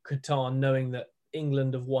about Qatar knowing that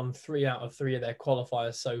England have won 3 out of 3 of their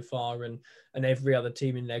qualifiers so far, and every other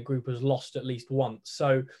team in their group has lost at least once.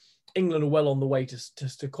 So England are well on the way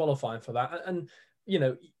to qualifying for that. And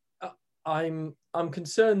I'm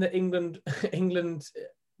concerned that England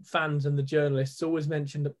fans and the journalists always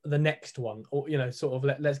mention the next one, or sort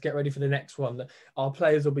of let's get ready for the next one. That our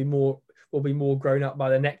players will be more grown up by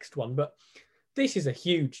the next one. But this is a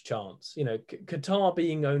huge chance. Qatar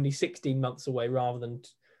being only 16 months away rather than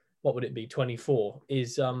what would it be, 24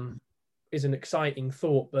 is an exciting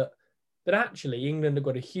thought. But actually, England have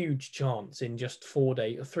got a huge chance in just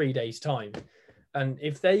 3 days time, and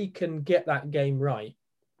if they can get that game right,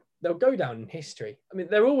 they'll go down in history. I mean,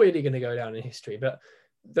 they're already going to go down in history, but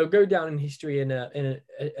they'll go down in history in an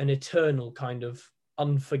eternal kind of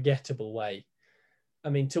unforgettable way.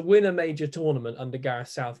 I mean, to win a major tournament under Gareth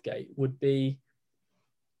Southgate would be,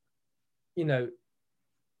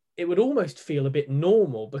 it would almost feel a bit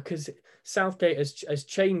normal, because Southgate has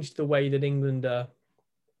changed the way that England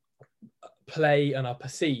play and are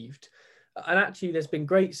perceived. And actually, there's been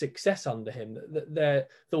great success under him. The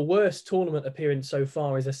worst tournament appearance so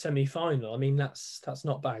far is a semi-final. I mean, that's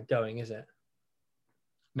not bad going, is it?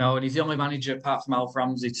 No, and he's the only manager apart from Alf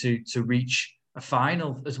Ramsey to reach a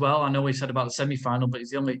final as well. I know he said about the semi-final, but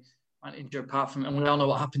he's the only manager apart from, and we all know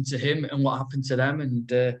what happened to him and what happened to them.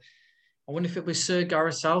 And I wonder if it was Sir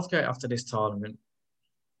Gareth Southgate after this tournament.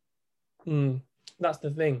 That's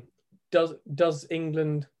the thing. Do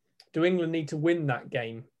England need to win that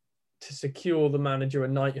game to secure the manager a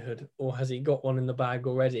knighthood, or has he got one in the bag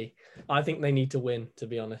already? I think they need to win, to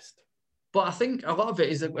be honest. But I think a lot of it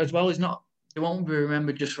is as well is not, they won't be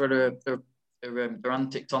remembered just for their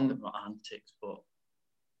antics on them, not antics, but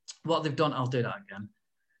what they've done. I'll do that again.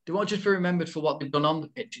 They won't just be remembered for what they've done on the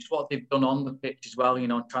pitch. It's what they've done on the pitch as well,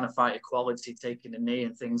 trying to fight equality, taking a knee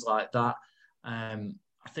and things like that.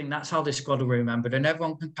 I think that's how this squad will be remembered, and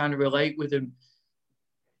everyone can kind of relate with them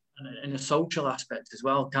in a social aspect as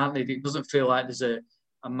well, can't they? It doesn't feel like there's a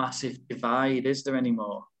massive divide, is there,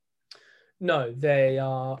 anymore? No, they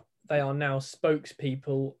are now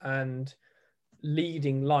spokespeople and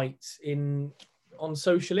leading lights on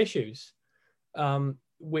social issues,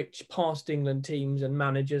 which past England teams and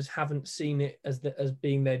managers haven't seen it as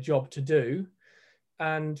being their job to do,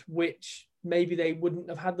 and which maybe they wouldn't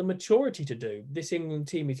have had the maturity to do. This England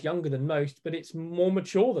team is younger than most, but it's more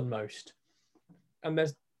mature than most. And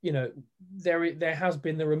there's, there has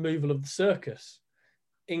been the removal of the circus.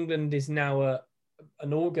 England is now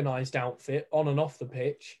an organised outfit on and off the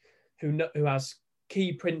pitch who has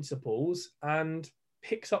key principles and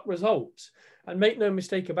picks up results. And make no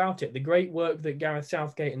mistake about it, the great work that Gareth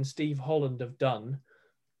Southgate and Steve Holland have done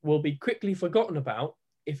will be quickly forgotten about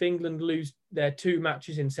if England lose their 2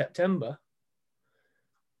 matches in September.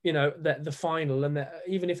 The final, and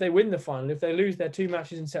even if they win the final, if they lose their 2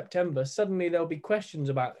 matches in September, suddenly there'll be questions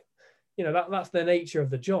about, that's the nature of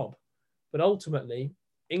the job. But ultimately,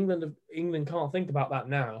 England can't think about that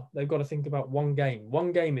now. They've got to think about one game.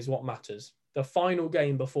 One game is what matters. The final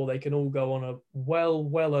game before they can all go on a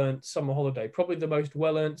well-earned summer holiday, probably the most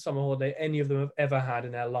well-earned summer holiday any of them have ever had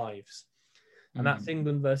in their lives. And that's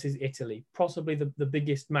England versus Italy, possibly the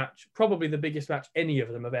biggest match, probably the biggest match any of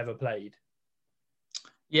them have ever played.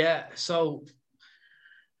 Yeah, so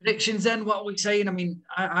predictions then, what are we saying? I mean,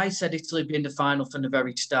 I said Italy be in the final from the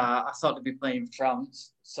very start. I thought they'd be playing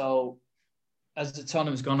France. So as the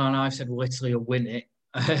tournament's gone on, I've said, well, Italy will win it.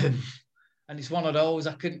 And it's one of those,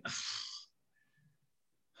 I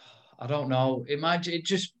don't know. It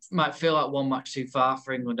just might feel like one match too far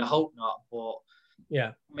for England. I hope not, but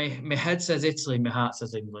yeah, my head says Italy, my heart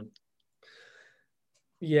says England.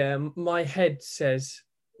 Yeah, my head says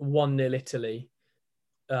 1-0 Italy,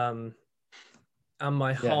 and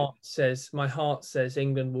my heart says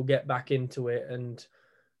England will get back into it and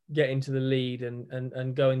get into the lead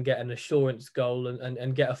and go and get an assurance goal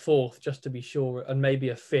and get a fourth just to be sure, and maybe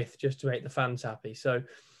a fifth just to make the fans happy. So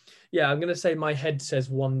yeah, I'm going to say my head says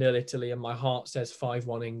 1-0 Italy and my heart says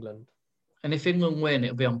 5-1 England. And if England win,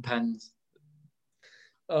 it'll be on pens.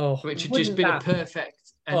 Oh, which would just be the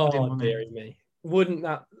perfect ending. Oh, dearie me. Wouldn't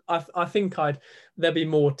that... I think there'd be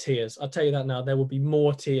more tears. I'll tell you that now. There would be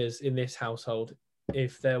more tears in this household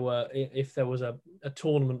if there was a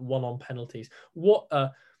tournament won on penalties. What a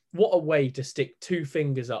way to stick two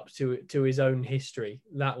fingers up to his own history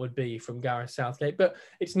that would be from Gareth Southgate. But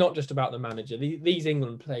it's not just about the manager. These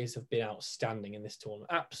England players have been outstanding in this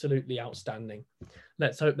tournament, absolutely outstanding.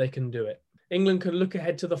 Let's hope they can do it. England can look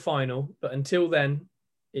ahead to the final, but until then,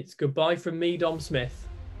 it's goodbye from me, Dom Smith.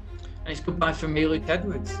 And it's goodbye from me, Luke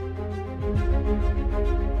Edwards.